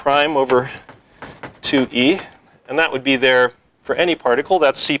squared prime over 2e. And that would be there for any particle.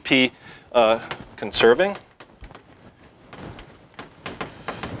 That's CP conserving.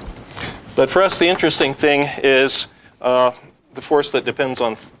 But for us, the interesting thing is the force that depends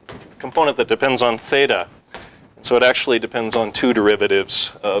on, component that depends on theta. And so it actually depends on two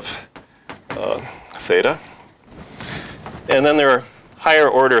derivatives of theta. And then there are higher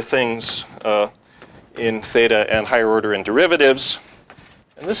order things in theta and higher order in derivatives.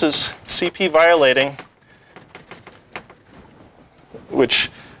 And this is CP violating, which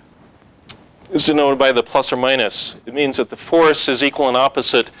is denoted by the plus or minus. It means that the force is equal and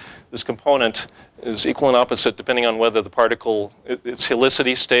opposite. This component is equal and opposite depending on whether the particle, its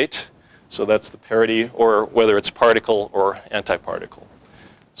helicity state, so that's the parity, or whether it's particle or antiparticle.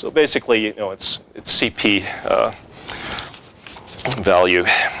 So basically, you know, it's CP value.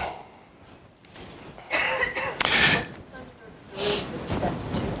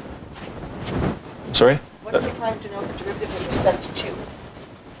 Sorry? What does prime denote the derivative with respect to 2?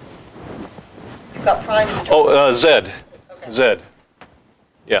 You've got prime as a derivative. Oh, Z. Okay. Z.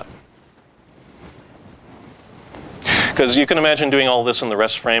 Yeah. Because you can imagine doing all this in the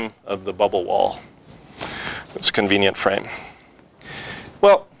rest frame of the bubble wall. It's a convenient frame.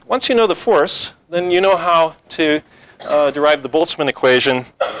 Well, once you know the force, then you know how to derive the Boltzmann equation.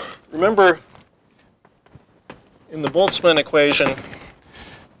 Remember, in the Boltzmann equation,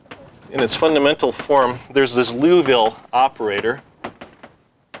 in its fundamental form, there's this Liouville operator.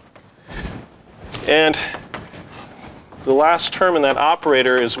 And the last term in that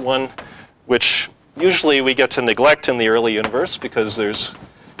operator is one which usually we get to neglect in the early universe because there's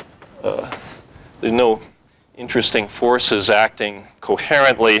no interesting forces acting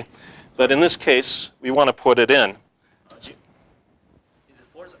coherently. But in this case, we want to put it in. Is the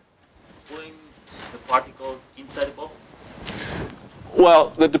force pulling the particle inside the bubble? Well,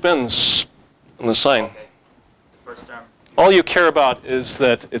 that depends on the sign. Okay. The first term. All you care about is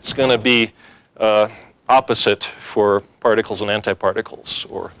that it's going to be opposite for particles and antiparticles,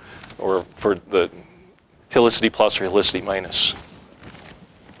 or for the helicity plus or helicity minus.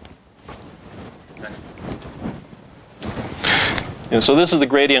 And so this is the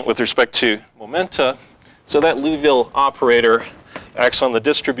gradient with respect to momenta. So that Liouville operator acts on the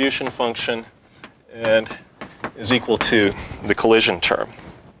distribution function and is equal to the collision term.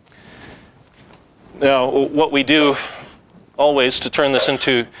 Now, what we do always to turn this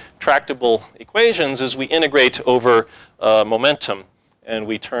into tractable equations is we integrate over momentum, and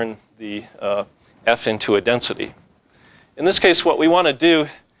we turn the F into a density. In this case, what we want to do,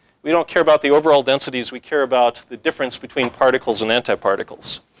 we don't care about the overall densities, we care about the difference between particles and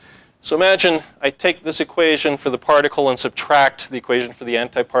antiparticles. So imagine I take this equation for the particle and subtract the equation for the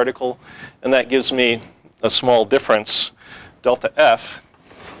antiparticle, and that gives me a small difference, delta F.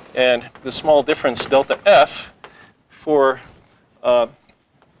 And the small difference, delta F, for an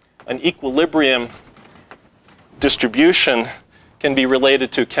equilibrium distribution can be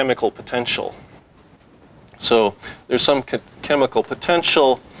related to chemical potential. So there's some chemical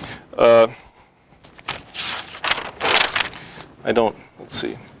potential. I don't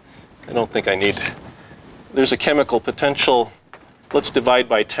think I need. There's a chemical potential. Let's divide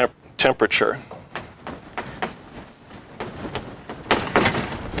by temperature.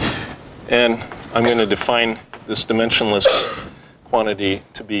 And I'm going to define this dimensionless quantity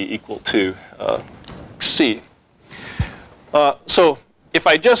to be equal to C. So if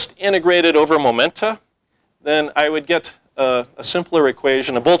I just integrated over momenta, then I would get a simpler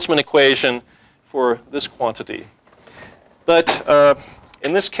equation, a Boltzmann equation for this quantity. But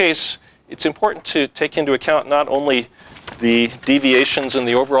in this case, it's important to take into account not only the deviations in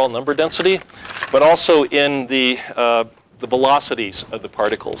the overall number density, but also in the velocities of the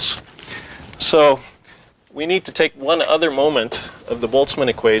particles. So we need to take one other moment of the Boltzmann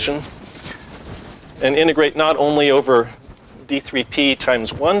equation and integrate not only over d3p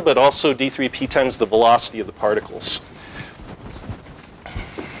times 1, but also d3p times the velocity of the particles.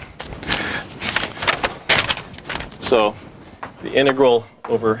 So the integral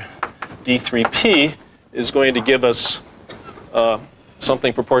over d3p is going to give us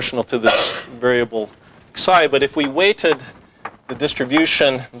something proportional to this variable xi. But if we weighted the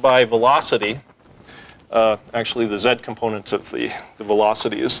distribution by velocity, actually the z component of the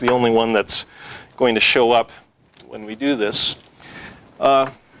velocity is the only one that's going to show up when we do this.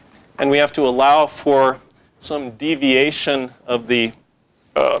 And we have to allow for some deviation of the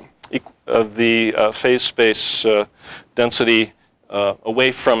phase space density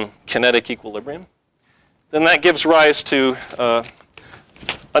away from kinetic equilibrium. Then that gives rise to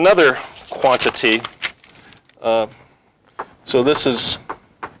another quantity. So this is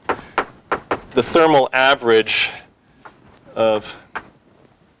the thermal average of,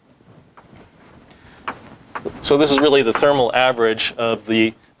 so this is really the thermal average of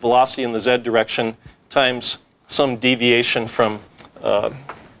the velocity in the z direction times some deviation from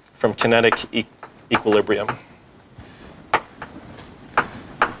kinetic equilibrium.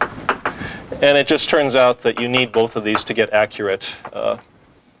 And it just turns out that you need both of these to get accurate.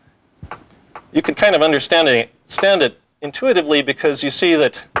 You can kind of understand it intuitively because you see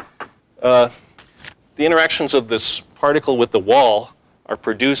that the interactions of this particle with the wall are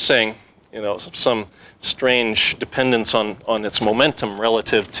producing, some strange dependence on its momentum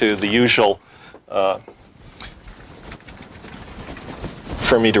relative to the usual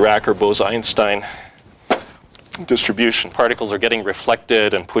Fermi-Dirac or Bose-Einstein distribution. Particles are getting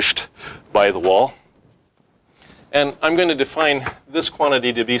reflected and pushed by the wall. And I'm going to define this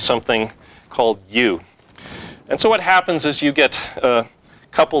quantity to be something called U. And so what happens is you get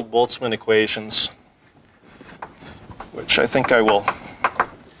coupled Boltzmann equations, which I think I will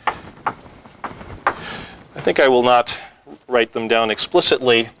not write them down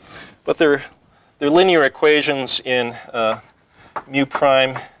explicitly, but they're linear equations in mu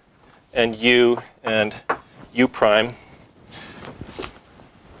prime and U and U prime.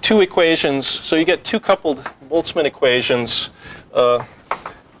 Two equations, so you get two coupled Boltzmann equations, and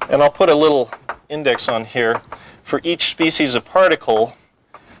I'll put a little index on here. For each species of particle,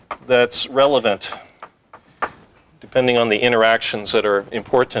 that's relevant depending on the interactions that are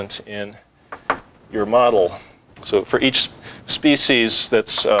important in your model. So for each species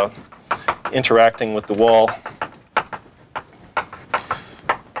that's interacting with the wall,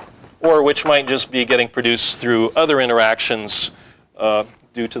 or which might just be getting produced through other interactions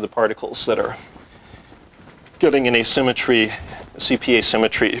due to the particles that are getting an asymmetry, CP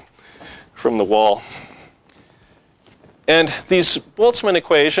asymmetry from the wall. And these Boltzmann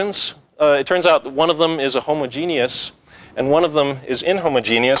equations, it turns out that one of them is a homogeneous and one of them is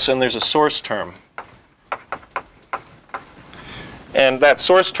inhomogeneous, and there's a source term. And that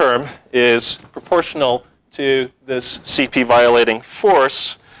source term is proportional to this CP violating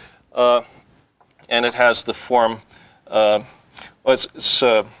force, and it has the form,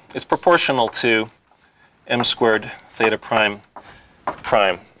 it's proportional to m squared theta prime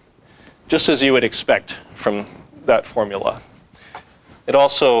prime, just as you would expect from that formula. It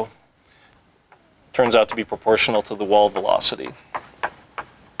also turns out to be proportional to the wall velocity.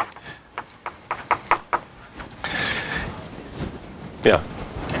 Yeah?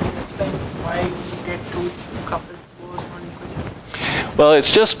 Can you explain why you get two coupled Boltzmann equations? Well,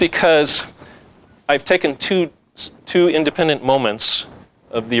 it's just because I've taken two independent moments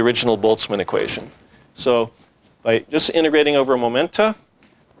of the original Boltzmann equation. So by just integrating over momenta,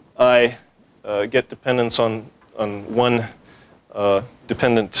 I get dependence on one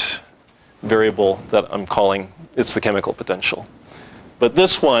dependent variable that I'm calling, it's the chemical potential. But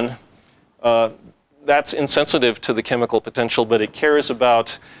this one, that's insensitive to the chemical potential, but it cares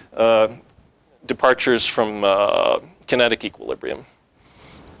about departures from kinetic equilibrium.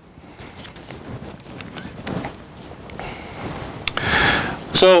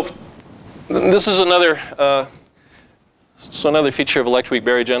 So this is another feature of electroweak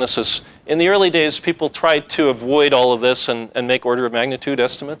baryogenesis. In the early days, people tried to avoid all of this and make order of magnitude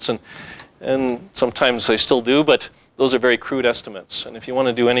estimates, and sometimes they still do, but those are very crude estimates. And if you want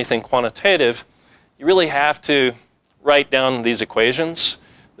to do anything quantitative, you really have to write down these equations.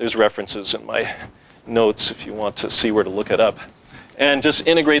 There's references in my notes if you want to see where to look it up. And just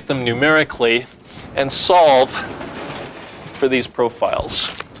integrate them numerically and solve for these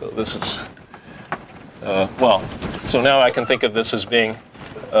profiles. So this is, so now I can think of this as being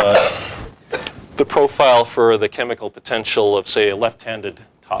the profile for the chemical potential of, say, a left-handed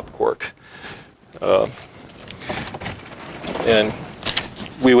top quark. And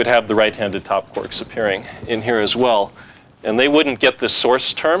we would have the right-handed top quarks appearing in here as well. And they wouldn't get this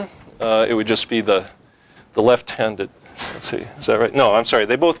source term. It would just be the left-handed. Let's see, is that right? No, I'm sorry.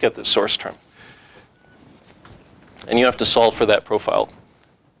 They both get this source term. And you have to solve for that profile.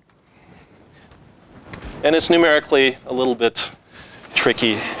 And it's numerically a little bit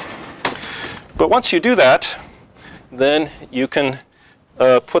tricky. But once you do that, then you can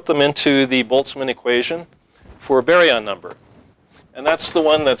put them into the Boltzmann equation for a baryon number. And that's the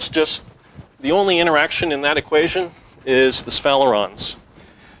one that's just, the only interaction in that equation is the sphalerons.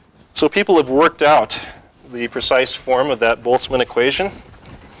 So people have worked out the precise form of that Boltzmann equation.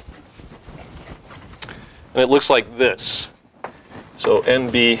 And it looks like this. So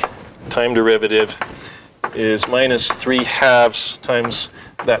NB time derivative is minus 3/2 times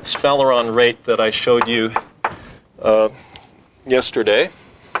that sphaleron rate that I showed you yesterday,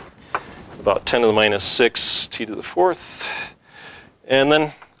 about 10 to the minus 6 t to the 4th. And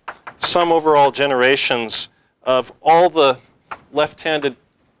then sum over all generations of all the left-handed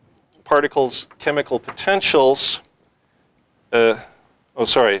particles' chemical potentials. Yeah,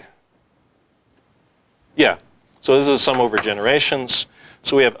 so this is sum over generations.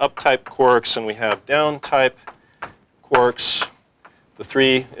 So we have up-type quarks and we have down-type quarks. The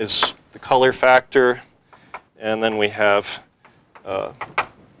 3 is the color factor. And then we have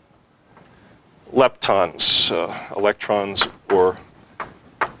leptons, electrons, or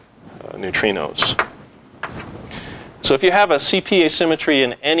neutrinos. So if you have a CP asymmetry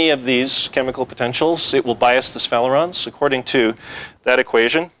in any of these chemical potentials, it will bias the sphalerons according to that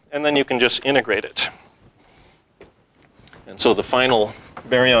equation, and then you can just integrate it. And so the final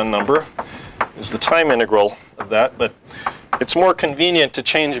baryon number is the time integral of that, but it's more convenient to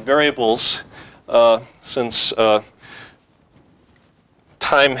change variables since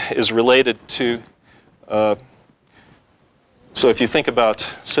time is related to, so if you think about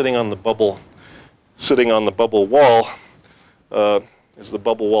sitting on the bubble wall, as the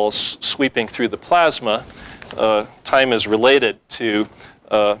bubble wall is sweeping through the plasma, time is related to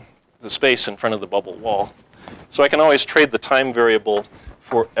the space in front of the bubble wall. So I can always trade the time variable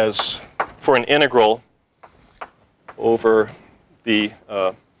for an integral over the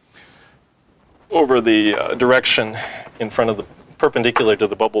direction in front of the perpendicular to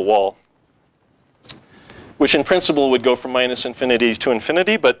the bubble wall, which in principle would go from minus infinity to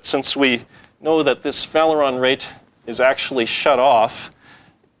infinity. But since we know that this Faleron rate is actually shut off,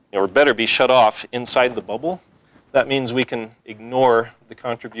 or better be shut off inside the bubble, that means we can ignore the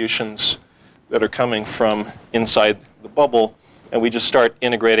contributions that are coming from inside the bubble, and we just start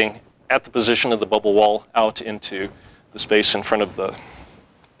integrating at the position of the bubble wall out into the space in front of the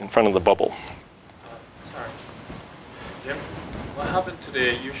bubble. Sorry. Jim, what happened to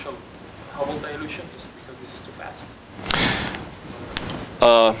the usual Hubble dilution? Is it because this is too fast?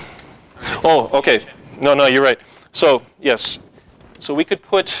 Oh, okay. No, you're right. So, yes. So we could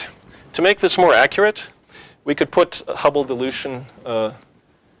put, to make this more accurate, we could put Hubble dilution.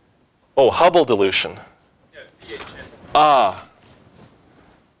 Hubble dilution. Yeah, DHN. Ah.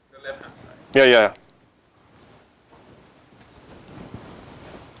 The left-hand side. Yeah.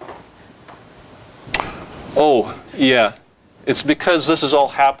 Oh, yeah. It's because this is all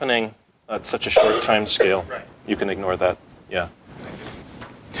happening at such a short time scale. Right. You can ignore that. Yeah.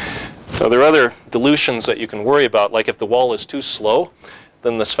 So there are other dilutions that you can worry about, like if the wall is too slow,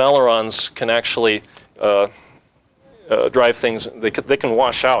 then the sphalerons can actually drive things. They can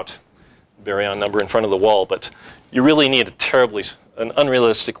wash out the baryon number in front of the wall, but you really need an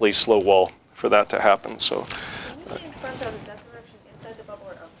unrealistically slow wall for that to happen. So. When you say in front of, is that direction inside the bubble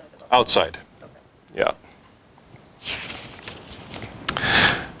or outside the bubble? Outside. Okay. Yeah.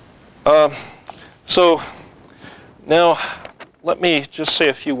 So now let me just say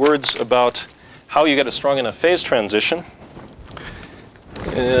a few words about how you get a strong enough phase transition.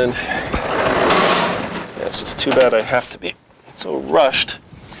 And this is too bad I have to be so rushed.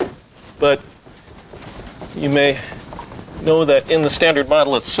 But you may know that in the Standard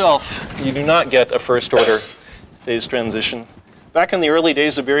Model itself, you do not get a first order phase transition. Back in the early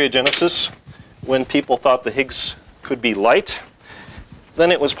days of baryogenesis, when people thought the Higgs could be light, then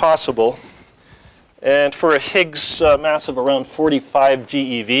it was possible. And for a Higgs mass of around 45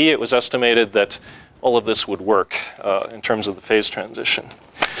 GeV, it was estimated that all of this would work in terms of the phase transition.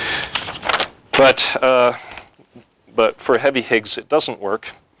 But for heavy Higgs, it doesn't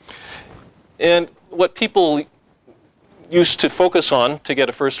work. And what people used to focus on to get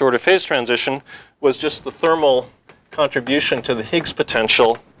a first order phase transition was just the thermal contribution to the Higgs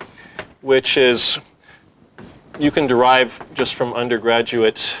potential, which is, you can derive just from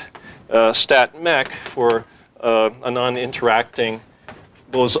undergraduate stat mech for a non-interacting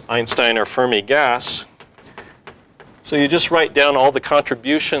Bose-Einstein or Fermi gas. So you just write down all the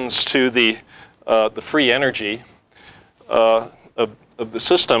contributions to the free energy of the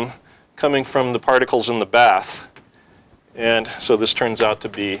system coming from the particles in the bath. And so this turns out to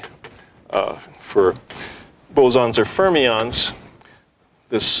be, for bosons or fermions,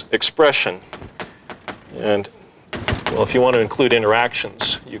 this expression. And well, if you want to include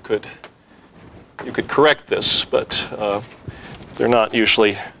interactions, you could correct this, but they're not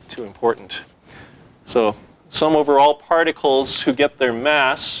usually too important. So some overall particles who get their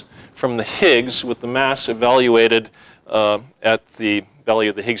mass from the Higgs with the mass evaluated at the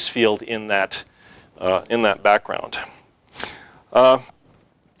value of the Higgs field in that background.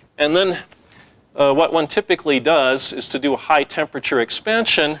 And then what one typically does is to do a high temperature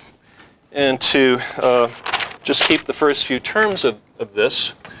expansion and to just keep the first few terms of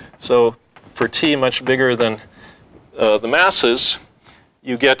this. So for T much bigger than the masses,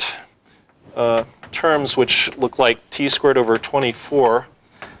 you get terms which look like T squared over 24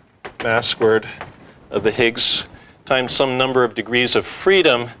 mass squared of the Higgs times some number of degrees of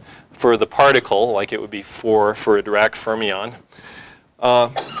freedom for the particle, like it would be 4 for a Dirac fermion.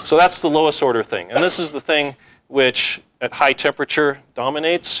 So that's the lowest order thing. And this is the thing which at high temperature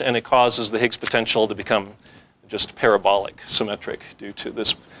dominates, and it causes the Higgs potential to become just parabolic, symmetric, due to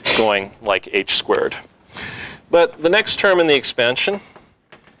this going like h squared. But the next term in the expansion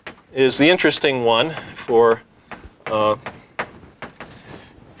is the interesting one for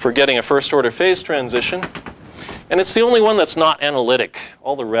getting a first order phase transition. And it's the only one that's not analytic.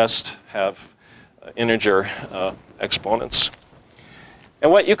 All the rest have integer exponents. And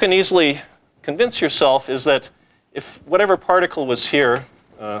what you can easily convince yourself is that if whatever particle was here,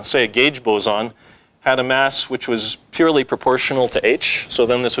 say a gauge boson, had a mass which was purely proportional to h, so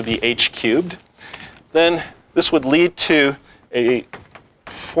then this would be h cubed, then this would lead to a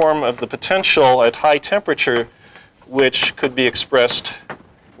form of the potential at high temperature which could be expressed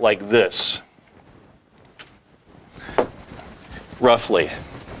like this, roughly.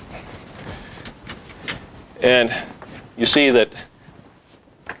 And you see that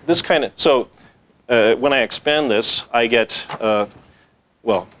this kind of, so when I expand this, I get,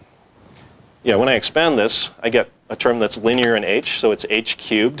 when I expand this, I get a term that's linear in h, so it's h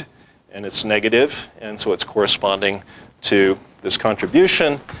cubed, and it's negative, and so it's corresponding to this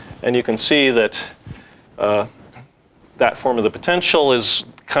contribution. And you can see that that form of the potential is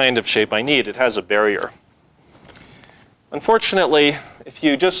the kind of shape I need. It has a barrier. Unfortunately, if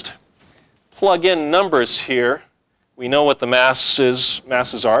you just plug in numbers here, we know what the masses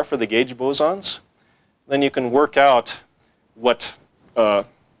are for the gauge bosons. Then you can work out what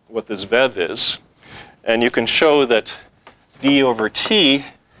this VEV is. And you can show that V over T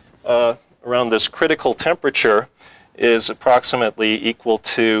around this critical temperature is approximately equal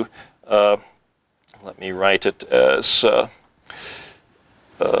to, let me write it as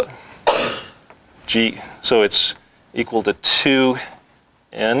G. So it's equal to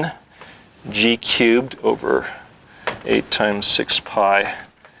 2n G cubed over 8 times 6 pi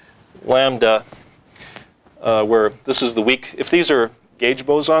lambda, where this is the weak. If these are gauge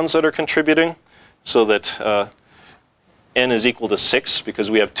bosons that are contributing, so that n is equal to 6 because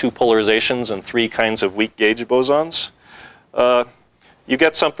we have 2 polarizations and 3 kinds of weak gauge bosons, you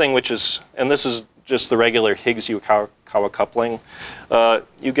get something which is, and this is just the regular Higgs-Yukawa coupling,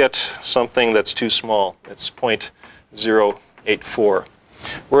 you get something that's too small. It's 0.084.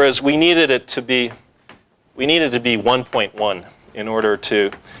 Whereas we needed it to be 1.1 in order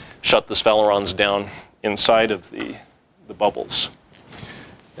to shut the sphalerons down inside of the bubbles.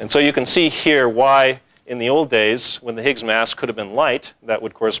 And so you can see here why in the old days, when the Higgs mass could have been light, that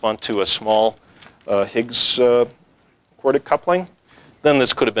would correspond to a small Higgs quartic coupling, then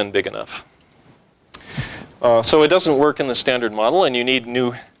this could have been big enough. So it doesn't work in the standard model, and you need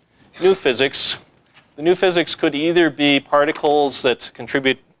new physics. The new physics could either be particles that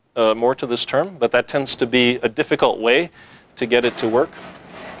contribute more to this term, but that tends to be a difficult way to get it to work.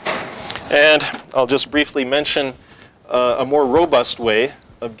 And I'll just briefly mention a more robust way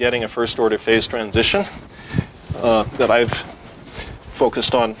of getting a first-order phase transition that I've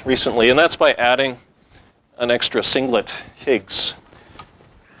focused on recently, and that's by adding an extra singlet Higgs.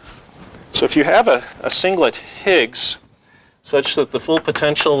 So if you have a singlet Higgs such that the full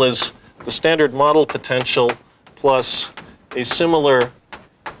potential is the standard model potential plus a similar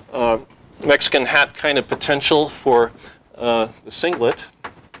Mexican hat kind of potential for the singlet,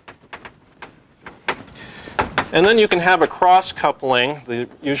 and then you can have a cross coupling, the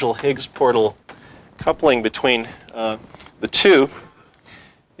usual Higgs portal coupling between the two.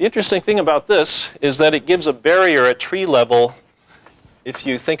 The interesting thing about this is that it gives a barrier at tree level. If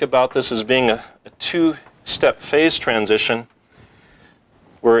you think about this as being a two-step phase transition,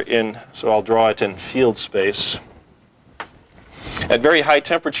 so I'll draw it in field space. At very high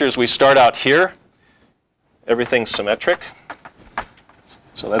temperatures, we start out here. Everything's symmetric.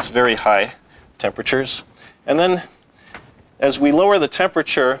 So that's very high temperatures. And then as we lower the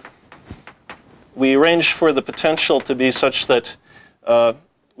temperature, we arrange for the potential to be such that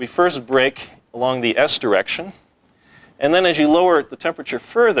we first break along the S direction. And then as you lower the temperature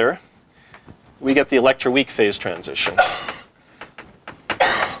further, we get the electroweak phase transition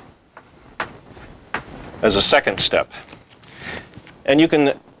as a second step. And you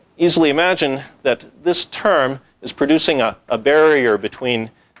can easily imagine that this term is producing a barrier between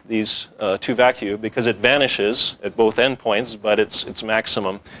these two vacui because it vanishes at both endpoints, but it's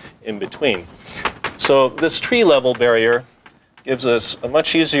maximum in between. So this tree level barrier gives us a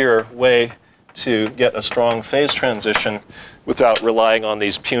much easier way to get a strong phase transition without relying on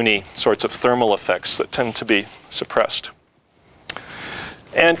these puny sorts of thermal effects that tend to be suppressed.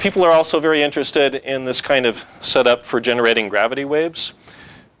 And people are also very interested in this kind of setup for generating gravity waves.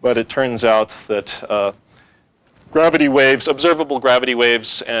 But it turns out that gravity waves, observable gravity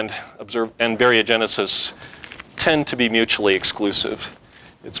waves, and baryogenesis tend to be mutually exclusive.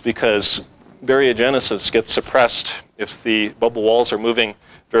 It's because baryogenesis gets suppressed if the bubble walls are moving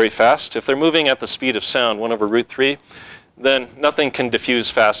very fast. If they're moving at the speed of sound, 1/√3, then nothing can diffuse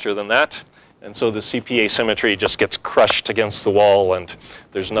faster than that. And so the CP asymmetry just gets crushed against the wall, and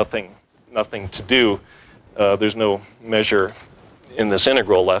there's nothing to do. There's no measure in this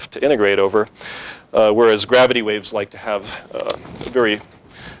integral left to integrate over, whereas gravity waves like to have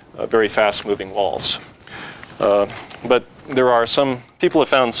very fast-moving walls. But there are people have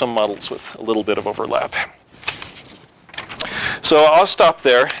found some models with a little bit of overlap. So I'll stop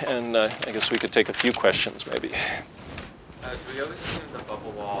there, and I guess we could take a few questions maybe. Do we always assume the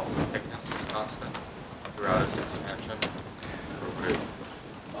bubble wall thickness is constant throughout its expansion? Or would it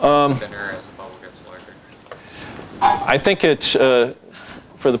thinner as the bubble gets larger? I think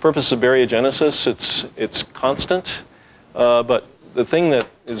for the purpose of baryogenesis, it's constant. But the thing that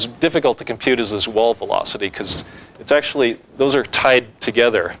is difficult to compute is this wall velocity, because it's actually, those are tied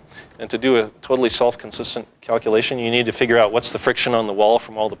together. And to do a totally self-consistent calculation, you need to figure out what's the friction on the wall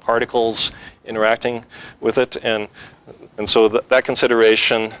from all the particles interacting with it. And so that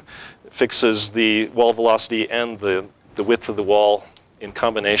consideration fixes the wall velocity and the width of the wall in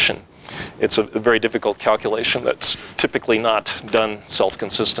combination. It's a very difficult calculation that's typically not done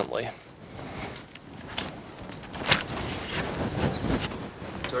self-consistently.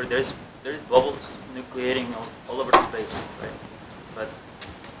 So there's bubbles nucleating all over the space, right? But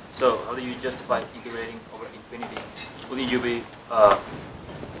so how do you justify integrating over infinity? Wouldn't you be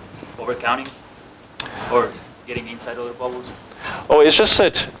overcounting or getting inside other bubbles? Oh, it's just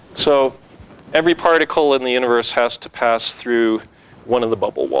that, so every particle in the universe has to pass through one of the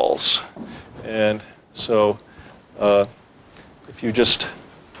bubble walls. And so if you just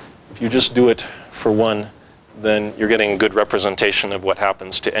do it for one, then you're getting a good representation of what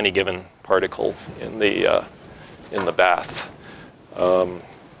happens to any given particle in the bath.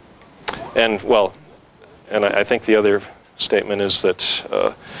 And I think the other statement is that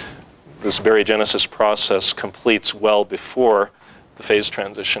this baryogenesis process completes well before the phase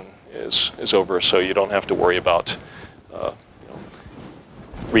transition is over, so you don't have to worry about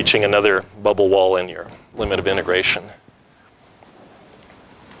reaching another bubble wall in your limit of integration.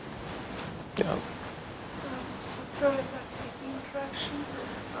 Yeah. So in that CP interaction,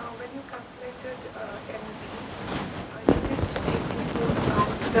 when you calculated NB, you did take into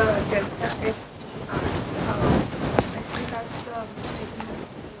account the delta FTR. I think that's the mistake in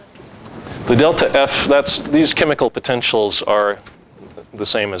the The delta F, these chemical potentials are the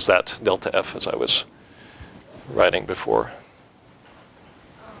same as that delta F as I was writing before.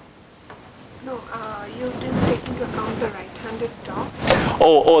 No, you didn't take into account the right-handed top.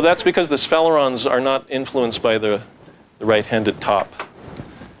 Oh, that's because the sphalerons are not influenced by the right-handed top.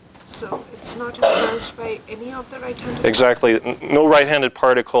 So it's not influenced by any of the right-handed? Exactly. No right-handed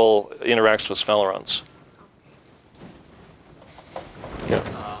particle interacts with sphalerons. Yeah.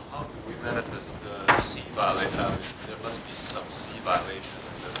 How do we manifest the C violation? There must be some C violation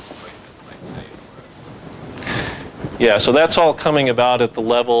in this equation, like say. Yeah, so that's all coming about at the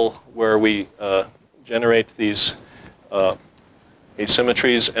level where we generate these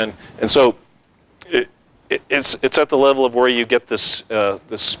asymmetries, and so it's at the level of where you get this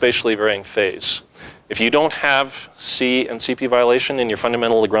this spatially varying phase. If you don't have C and CP violation in your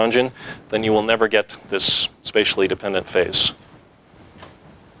fundamental Lagrangian, then you will never get this spatially dependent phase.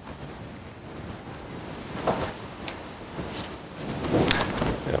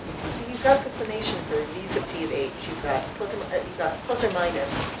 You've got the summation for V sub t of h. You've got plus or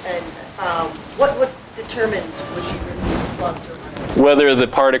minus, and what determines which you're going to be plus or minus? Whether the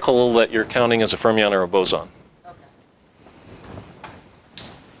particle that you're counting is a fermion or a boson.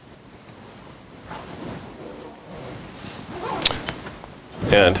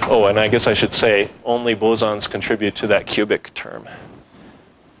 Okay. And I guess I should say only bosons contribute to that cubic term.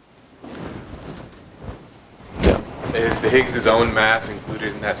 Yeah. Is the Higgs's own mass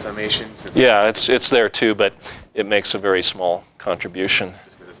included in that summation? Yeah, it's there too, but it makes a very small contribution.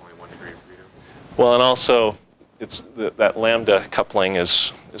 Just because it's only 1 degree of freedom. Well, and also, it's that lambda coupling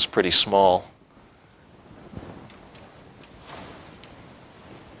is pretty small.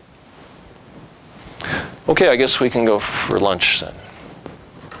 Okay, I guess we can go for lunch then.